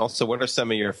 And also, what are some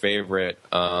of your favorite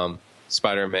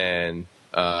Spider-Man,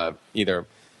 either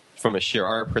from a sheer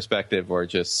art perspective or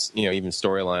just, even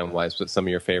storyline wise, with some of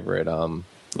your favorite,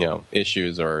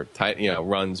 issues or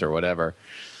runs or whatever?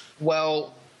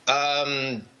 Well,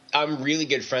 I'm really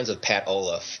good friends with Pat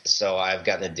Olaf, so I've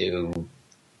gotten to do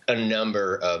a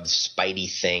number of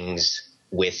Spidey things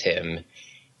with him.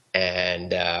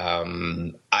 And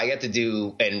I got to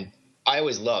do, and I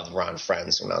always loved Ron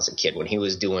Frenz when I was a kid, when he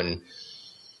was doing,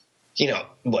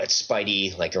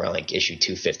 Spidey, like around like issue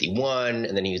 251,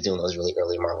 and then he was doing those really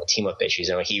early Marvel team-up issues.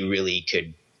 He really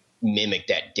could mimic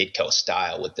that Ditko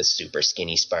style with the super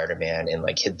skinny Spider-Man, and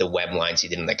like the web lines he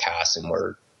did in the costume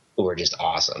were just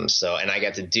awesome. So, and I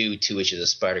got to do 2 issues of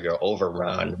Spider-Girl over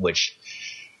Ron, which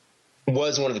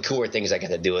was one of the cooler things I got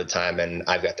to do at the time, and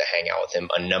I've got to hang out with him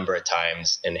a number of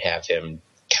times and have him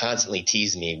constantly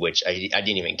tease me, which I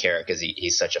didn't even care because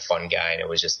he's such a fun guy, and it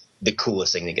was just the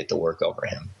coolest thing to get to work over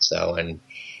him. So, and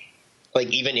like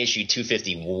even issue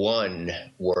 251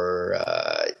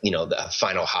 where, the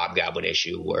final Hobgoblin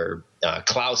issue where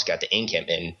Klaus got to ink him,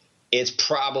 and it's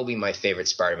probably my favorite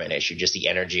Spider-Man issue, just the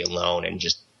energy alone and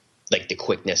just like the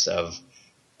quickness of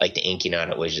like the inking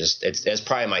on it was just, it's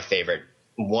probably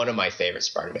one of my favorite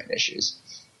Spider-Man issues.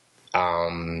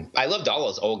 I loved all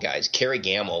those old guys. Kerry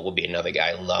Gamble would be another guy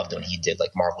I loved when he did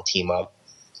like Marvel Team Up,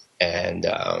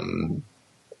 and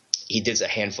he did a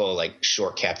handful of like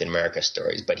short Captain America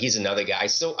stories. But he's another guy.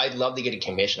 I'd love to get a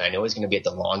commission. I know he's going to be at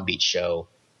the Long Beach show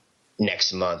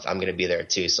next month. I'm going to be there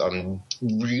too, so I'm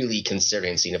really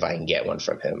considering seeing if I can get one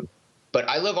from him. But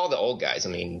I love all the old guys. I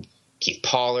mean, Keith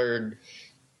Pollard.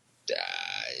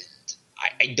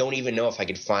 I don't even know if I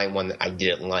could find one that I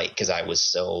didn't like because I was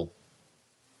so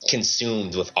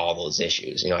consumed with all those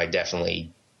issues.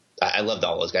 I loved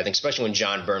all those guys. I think especially when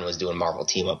John Byrne was doing Marvel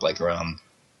Team Up, like around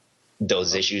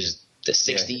those issues, the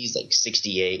 60s, like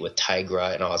 68 with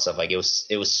Tigra and all that stuff. Like it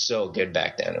was so good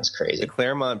back then. It was crazy. The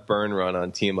Claremont Byrne run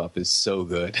on Team Up is so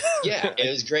good. Yeah, it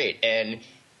was great. And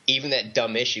even that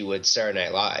dumb issue with Saturday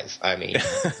Night Live, I mean,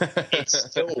 it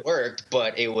still worked,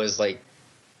 but it was like,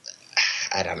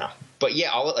 I don't know. But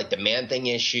yeah, all like the Man Thing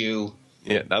issue.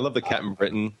 Yeah, I love the Captain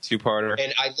Britain two-parter.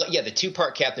 And the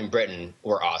two-part Captain Britain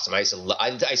were awesome. I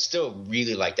still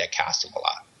really like that costume a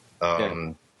lot.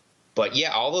 But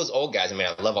yeah, all those old guys. I mean,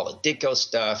 I love all the Ditko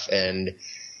stuff, and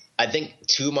I think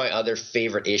two of my other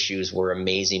favorite issues were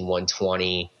Amazing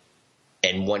 120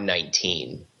 and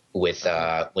 119 with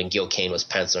when Gil Kane was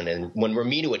penciling, and when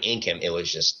Romita would ink him, it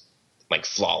was just like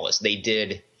flawless. They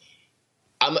did.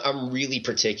 I'm really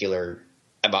particular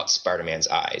about Spider-Man's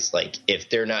eyes. Like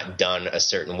if they're not done a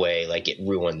certain way, like it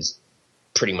ruins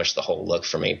pretty much the whole look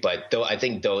for me. But though I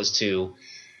think those two,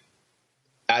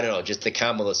 I don't know, just the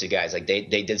combo of those two guys, like they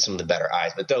did some of the better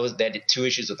eyes. But they did two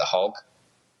issues with the Hulk.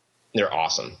 They're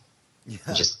awesome. Yeah.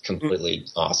 Just completely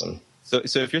awesome. So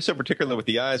if you're so particular with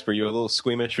the eyes, were you a little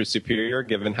squeamish for Superior,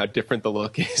 given how different the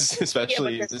look is,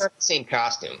 especially? Yeah, but it's not the same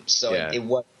costume, so it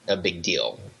wasn't a big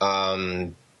deal. I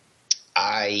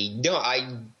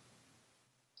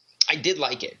did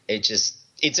like it.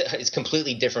 It's a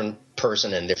completely different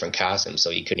person and different costume, so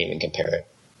you couldn't even compare it.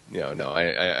 No,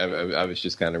 I was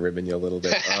just kind of ribbing you a little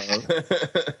bit.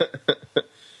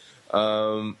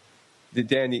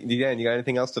 Dan, you got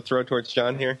anything else to throw towards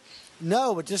John here?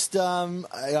 No, but just I'm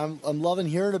loving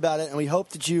hearing about it, and we hope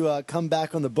that you come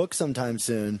back on the book sometime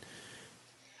soon.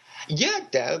 Yeah,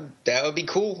 that would be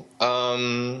cool.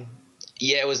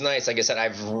 Yeah, it was nice. Like I said,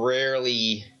 I've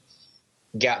rarely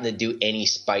gotten to do any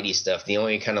Spidey stuff. The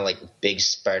only kind of like big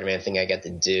Spider-Man thing I got to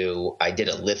do, I did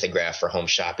a lithograph for Home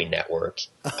Shopping Network.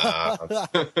 It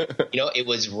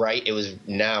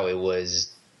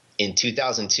was in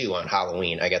 2002 on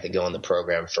Halloween. I got to go on the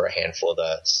program for a handful of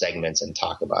the segments and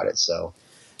talk about it. So,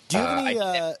 do you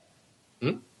have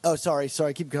any? Oh, sorry,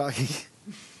 keep talking.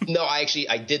 No, I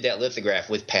did that lithograph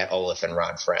with Pat Olaf and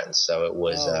Ron Friends. So it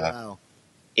was. Wow.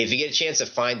 If you get a chance to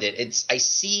find it, I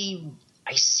see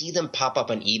them pop up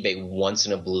on eBay once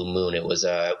in a blue moon. It was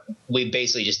we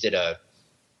basically just did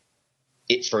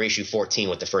it for issue 14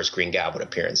 with the first Green Goblin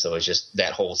appearance. So it was just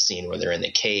that whole scene where they're in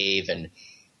the cave, and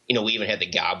we even had the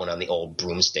Goblin on the old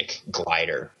broomstick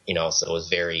glider. So it was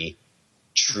very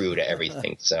true to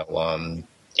everything. So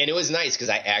and it was nice because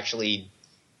I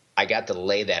got to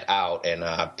lay that out, and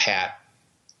Pat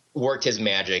worked his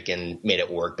magic and made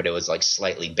it work, but it was like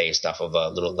slightly based off of a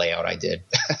little layout I did.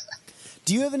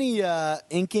 Do you have any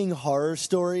inking horror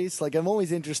stories? Like, I'm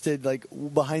always interested, like,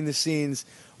 behind the scenes,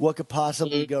 what could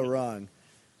possibly go wrong?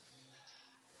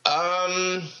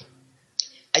 I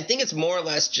think it's more or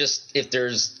less just if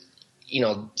there's,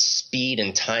 speed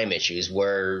and time issues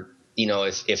where,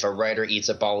 if a writer eats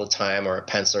up all the time or a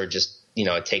penciler just,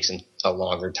 it takes them a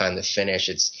longer time to finish,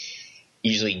 it's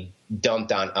usually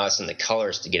dumped on us and the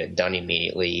colors to get it done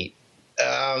immediately.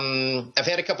 I've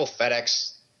had a couple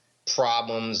FedEx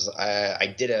problems.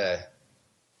 I did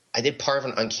part of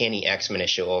an Uncanny X-Men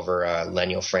issue over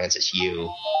Lenuel Francis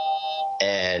Yu,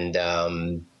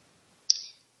 and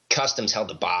Customs held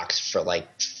the box for like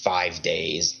 5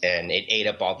 days, and it ate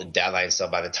up all the deadlines. So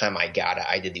by the time I got it,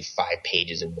 I did do 5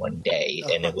 pages in one day,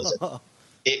 and it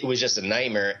was just a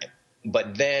nightmare.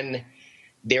 But then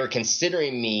they were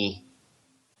considering me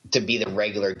to be the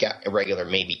regular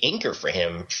maybe inker for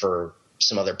him for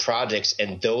some other projects,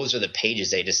 and those are the pages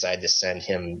they decided to send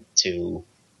him to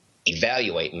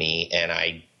evaluate me. And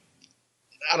I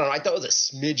don't know, I thought it was a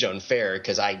smidge unfair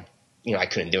because I I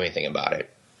couldn't do anything about it.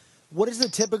 What is the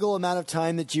typical amount of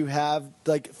time that you have,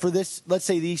 like, for this, let's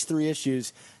say these 3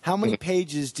 issues, how many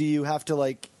pages do you have to,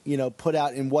 like, put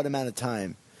out in what amount of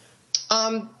time?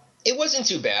 It wasn't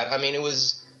too bad. I mean, it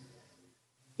was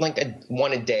like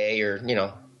one a day, or,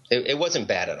 it wasn't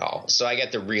bad at all. So I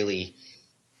got to really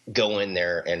go in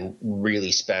there and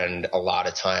really spend a lot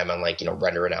of time on, like,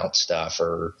 rendering out stuff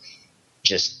or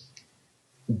just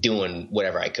doing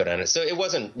whatever I could on it. So it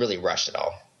wasn't really rushed at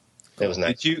all. It was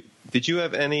nice. Did you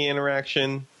have any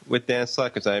interaction with Dan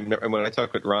Slott? Because when I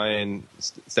talked with Ryan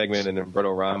Stegman and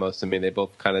Roberto Ramos, I mean, they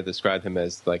both kind of described him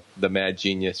as like the mad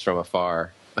genius from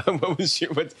afar.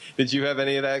 Did you have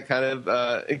any of that kind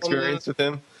of experience with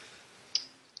him?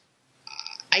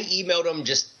 I emailed him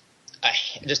just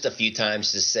a few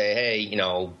times to say, hey,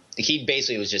 he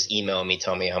basically was just emailing me,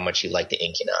 telling me how much he liked the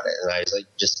inking on it, and I was like,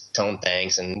 just tell him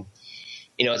thanks. And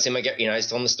it seemed like, I just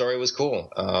told him the story was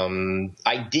cool.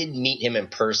 I did meet him in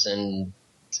person.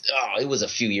 It was a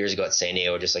few years ago at San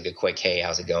Diego, just like a quick, hey,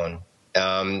 how's it going?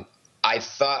 I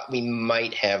thought we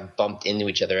might have bumped into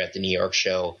each other at the New York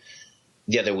show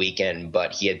the other weekend,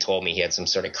 but he had told me he had some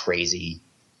sort of crazy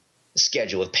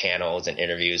schedule with panels and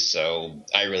interviews, so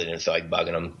I really didn't feel like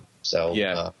bugging him. So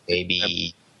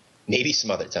maybe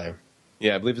some other time.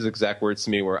 Yeah, I believe his exact words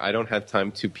to me were, I don't have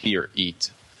time to pee or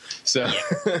eat. So,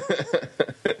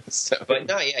 but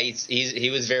no, yeah, he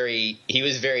was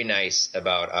very nice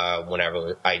about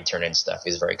whenever I turn in stuff.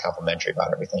 He's very complimentary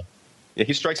about everything. Yeah,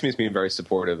 he strikes me as being very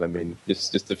supportive. I mean,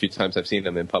 just a few times I've seen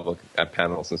him in public at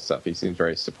panels and stuff, he seems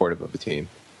very supportive of the team.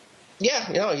 Yeah,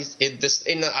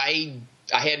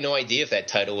 I had no idea if that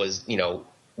title was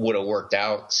would have worked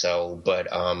out. So, but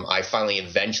I finally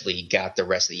eventually got the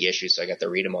rest of the issues, so I got to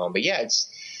read them all. But yeah,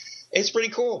 it's pretty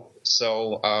cool.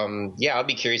 So, I'll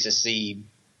be curious to see,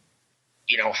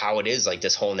 how it is like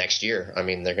this whole next year. I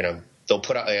mean, they'll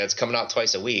put out, it's coming out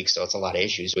twice a week, so it's a lot of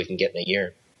issues we can get in a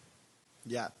year.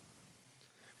 Yeah.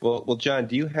 Well, John,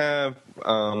 do you have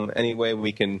any way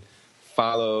we can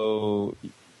follow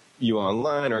you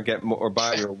online or get more, or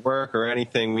buy your work or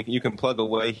anything? You can plug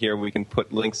away here. We can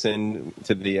put links in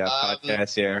to the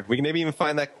podcast here. We can maybe even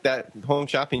find that home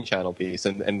shopping channel piece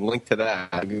and link to that.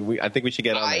 I think we should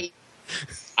get on there.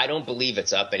 I don't believe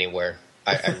it's up anywhere.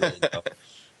 I really don't.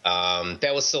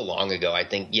 That was so long ago. I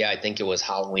think it was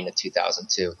Halloween of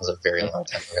 2002. It was a very long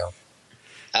time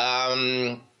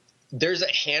ago. There's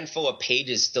a handful of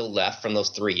pages still left from those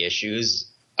 3 issues.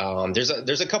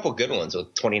 There's a couple good ones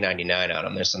with $20.99 on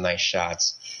them. There's some nice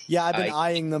shots. Yeah, I've been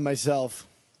eyeing them myself.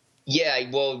 Yeah,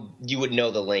 well, you would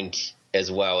know the link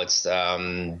as well. It's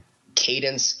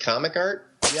Cadence Comic Art.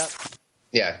 Yep.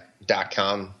 Yeah,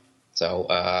 .com. So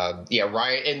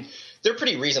Ryan, and they're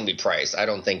pretty reasonably priced. I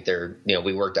don't think they're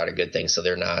we worked out a good thing, so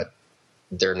they're not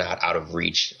out of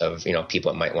reach of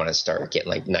people that might want to start getting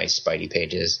like nice Spidey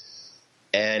pages.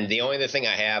 And the only other thing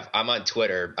I have, I'm on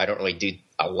Twitter. I don't really do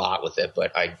a lot with it,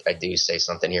 but I do say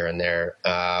something here and there.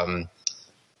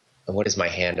 What is my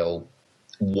handle?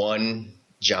 One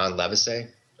John Levisay,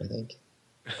 I think.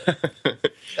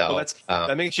 Well,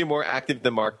 that makes you more active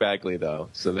than Mark Bagley, though.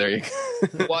 So there you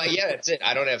go. Well, yeah, that's it.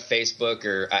 I don't have Facebook,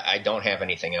 or I don't have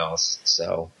anything else.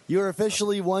 So you're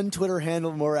officially one Twitter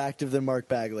handle more active than Mark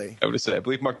Bagley. I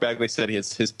believe Mark Bagley said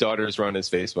his daughters run his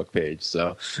Facebook page.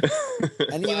 So,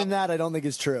 and even that, I don't think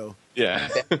is true. Yeah,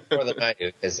 that's more than I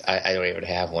do, because I don't even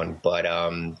have one. But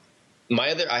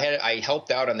I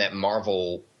helped out on that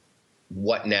Marvel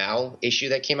What Now issue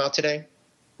that came out today.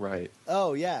 Right.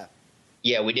 Oh yeah.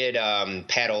 Yeah, we did.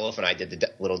 Pat Olaf and I did the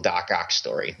little Doc Ock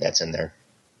story that's in there.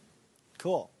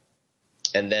 Cool.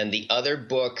 And then the other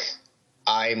book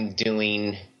I'm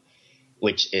doing,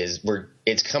 which is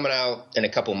it's coming out in a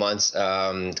couple months.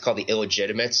 It's called The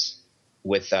Illegitimates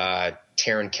with Taron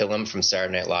Killam from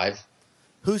Saturday Night Live.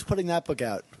 Who's putting that book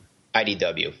out?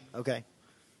 IDW. Okay.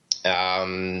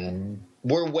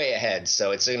 We're way ahead,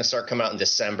 so it's going to start coming out in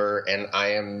December, and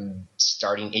I am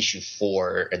starting issue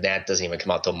 4, and that doesn't even come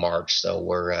out till March. So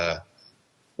we're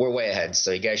way ahead.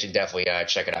 So you guys should definitely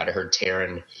check it out. I heard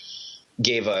Taron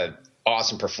gave a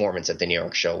awesome performance at the New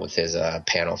York show with his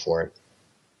panel for it.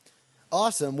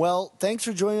 Awesome. Well, thanks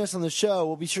for joining us on the show.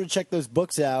 We'll be sure to check those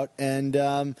books out and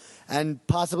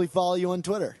possibly follow you on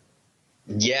Twitter.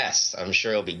 Yes, I'm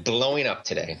sure it'll be blowing up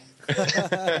today.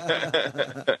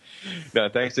 No,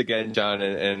 thanks again, John,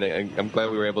 and I'm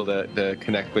glad we were able to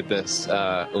connect with this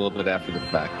a little bit after the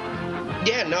fact.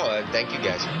 Yeah, no, thank you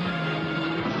guys.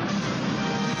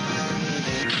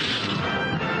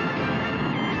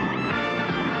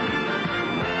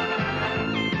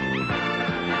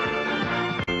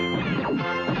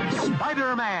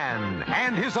 Spider-Man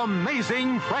and his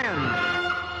amazing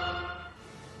friends.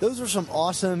 Those were some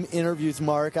awesome interviews,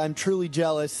 Mark. I'm truly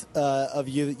jealous of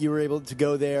you that you were able to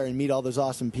go there and meet all those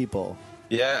awesome people.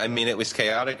 Yeah, I mean, it was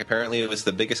chaotic. Apparently, it was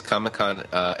the biggest Comic-Con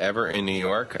ever in New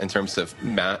York in terms of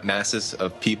masses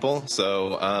of people.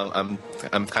 So I'm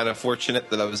kind of fortunate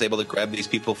that I was able to grab these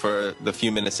people for the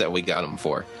few minutes that we got them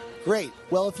for. Great.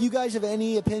 Well, if you guys have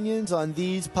any opinions on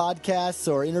these podcasts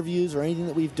or interviews or anything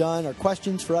that we've done or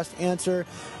questions for us to answer,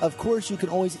 of course, you can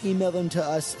always email them to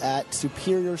us at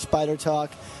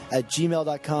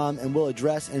superiorspidertalk@gmail.com, and we'll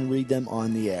address and read them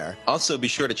on the air. Also, be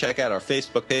sure to check out our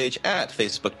Facebook page at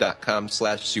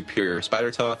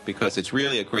facebook.com/superiorspidertalk, because it's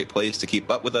really a great place to keep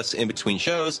up with us in between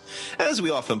shows, as we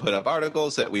often put up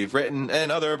articles that we've written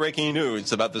and other breaking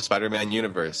news about the Spider-Man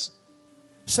universe.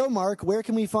 So, Mark, where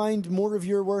can we find more of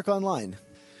your work online?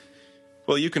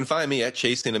 Well, you can find me at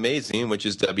Chasing Amazing, which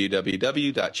is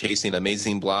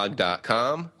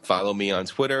www.chasingamazingblog.com. Follow me on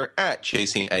Twitter at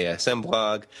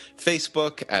ChasingASMblog,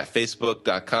 Facebook at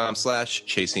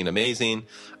facebook.com/chasingamazing.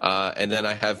 And then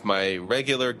I have my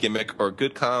regular gimmick or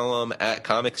good column at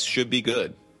Comics Should Be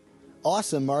Good.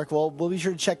 Awesome, Mark. Well, we'll be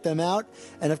sure to check them out.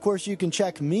 And, of course, you can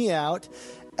check me out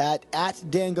at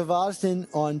Dan Gavosden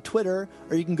on Twitter,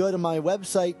 or you can go to my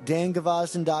website,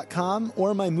 dangavosden.com,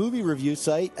 or my movie review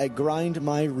site at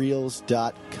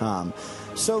grindmyreels.com.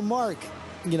 So, Mark,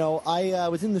 you know, I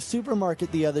was in the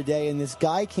supermarket the other day, and this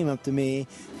guy came up to me,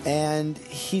 and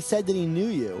he said that he knew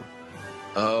you.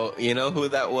 Oh, you know who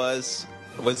that was?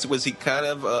 Was he kind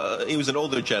of, he was an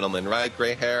older gentleman, right?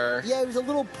 Gray hair? Yeah, he was a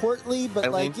little portly,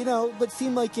 but but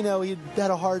seemed like, he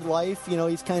had a hard life.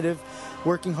 He's kind of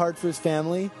working hard for his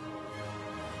family.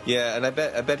 Yeah, and I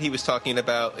bet he was talking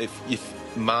about if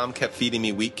Mom kept feeding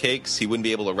me wheat cakes, he wouldn't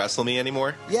be able to wrestle me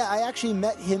anymore. Yeah, I actually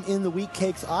met him in the wheat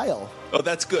cakes aisle. Oh,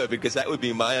 that's good, because that would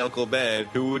be my Uncle Ben,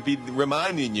 who would be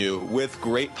reminding you, with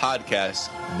great podcasts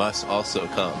must also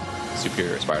come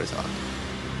Superior Spider Talk.